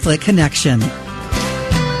of Catholic Connection.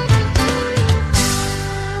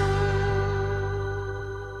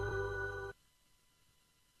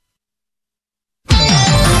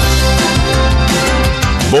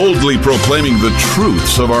 Boldly proclaiming the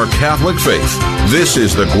truths of our Catholic faith. This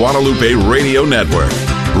is the Guadalupe Radio Network.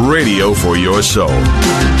 Radio for your soul.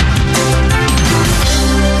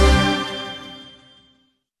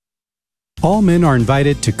 All men are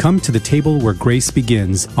invited to come to the table where grace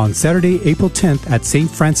begins on Saturday, April 10th at St.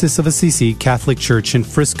 Francis of Assisi Catholic Church in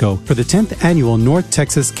Frisco for the 10th Annual North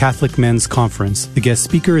Texas Catholic Men's Conference. The guest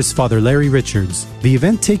speaker is Father Larry Richards. The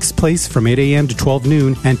event takes place from 8 a.m. to 12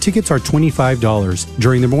 noon and tickets are $25.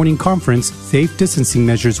 During the morning conference, safe distancing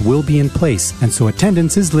measures will be in place, and so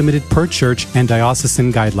attendance is limited per church and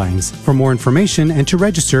diocesan guidelines. For more information and to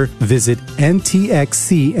register, visit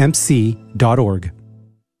ntxcmc.org.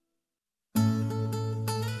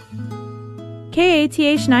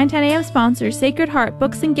 KATH 910 AM sponsors Sacred Heart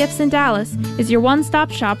Books and Gifts in Dallas is your one-stop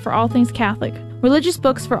shop for all things Catholic. Religious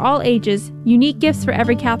books for all ages, unique gifts for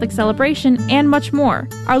every Catholic celebration, and much more.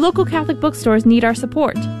 Our local Catholic bookstores need our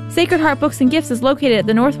support. Sacred Heart Books and Gifts is located at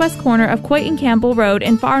the northwest corner of Coit and Campbell Road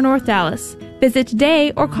in far north Dallas. Visit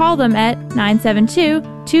today or call them at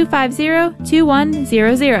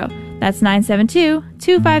 972-250-2100. That's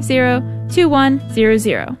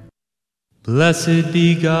 972-250-2100. Blessed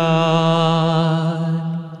be God,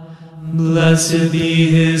 blessed be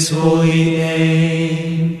His holy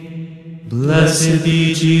name, blessed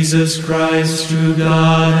be Jesus Christ, true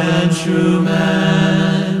God and true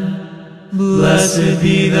man, blessed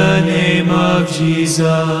be the name of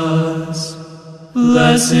Jesus,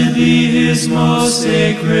 blessed be His most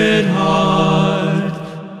sacred heart,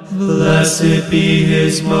 blessed be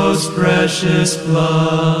His most precious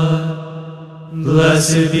blood.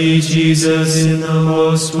 Blessed be Jesus in the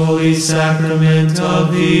most holy sacrament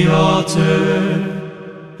of the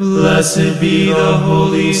altar. Blessed be the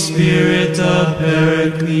Holy Spirit, the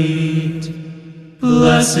Paraclete.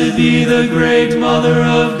 Blessed be the great Mother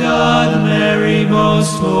of God, Mary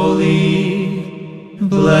most holy.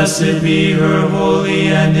 Blessed be her holy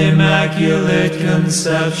and immaculate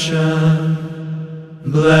conception.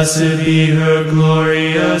 Blessed be her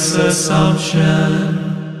glorious Assumption.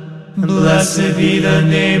 Blessed be the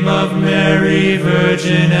name of Mary,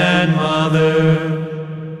 Virgin and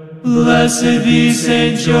Mother. Blessed be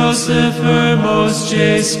Saint Joseph, her most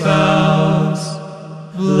chaste spouse.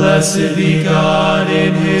 Blessed be God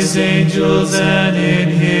in his angels and in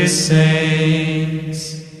his saints.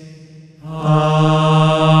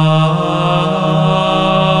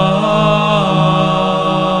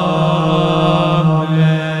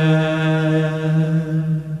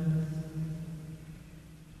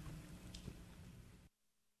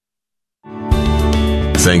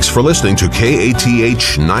 Thanks for listening to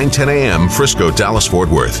KATH 910 AM, Frisco, Dallas, Fort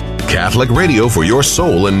Worth. Catholic radio for your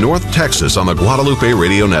soul in North Texas on the Guadalupe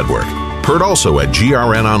Radio Network. Heard also at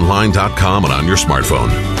grnonline.com and on your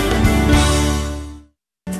smartphone.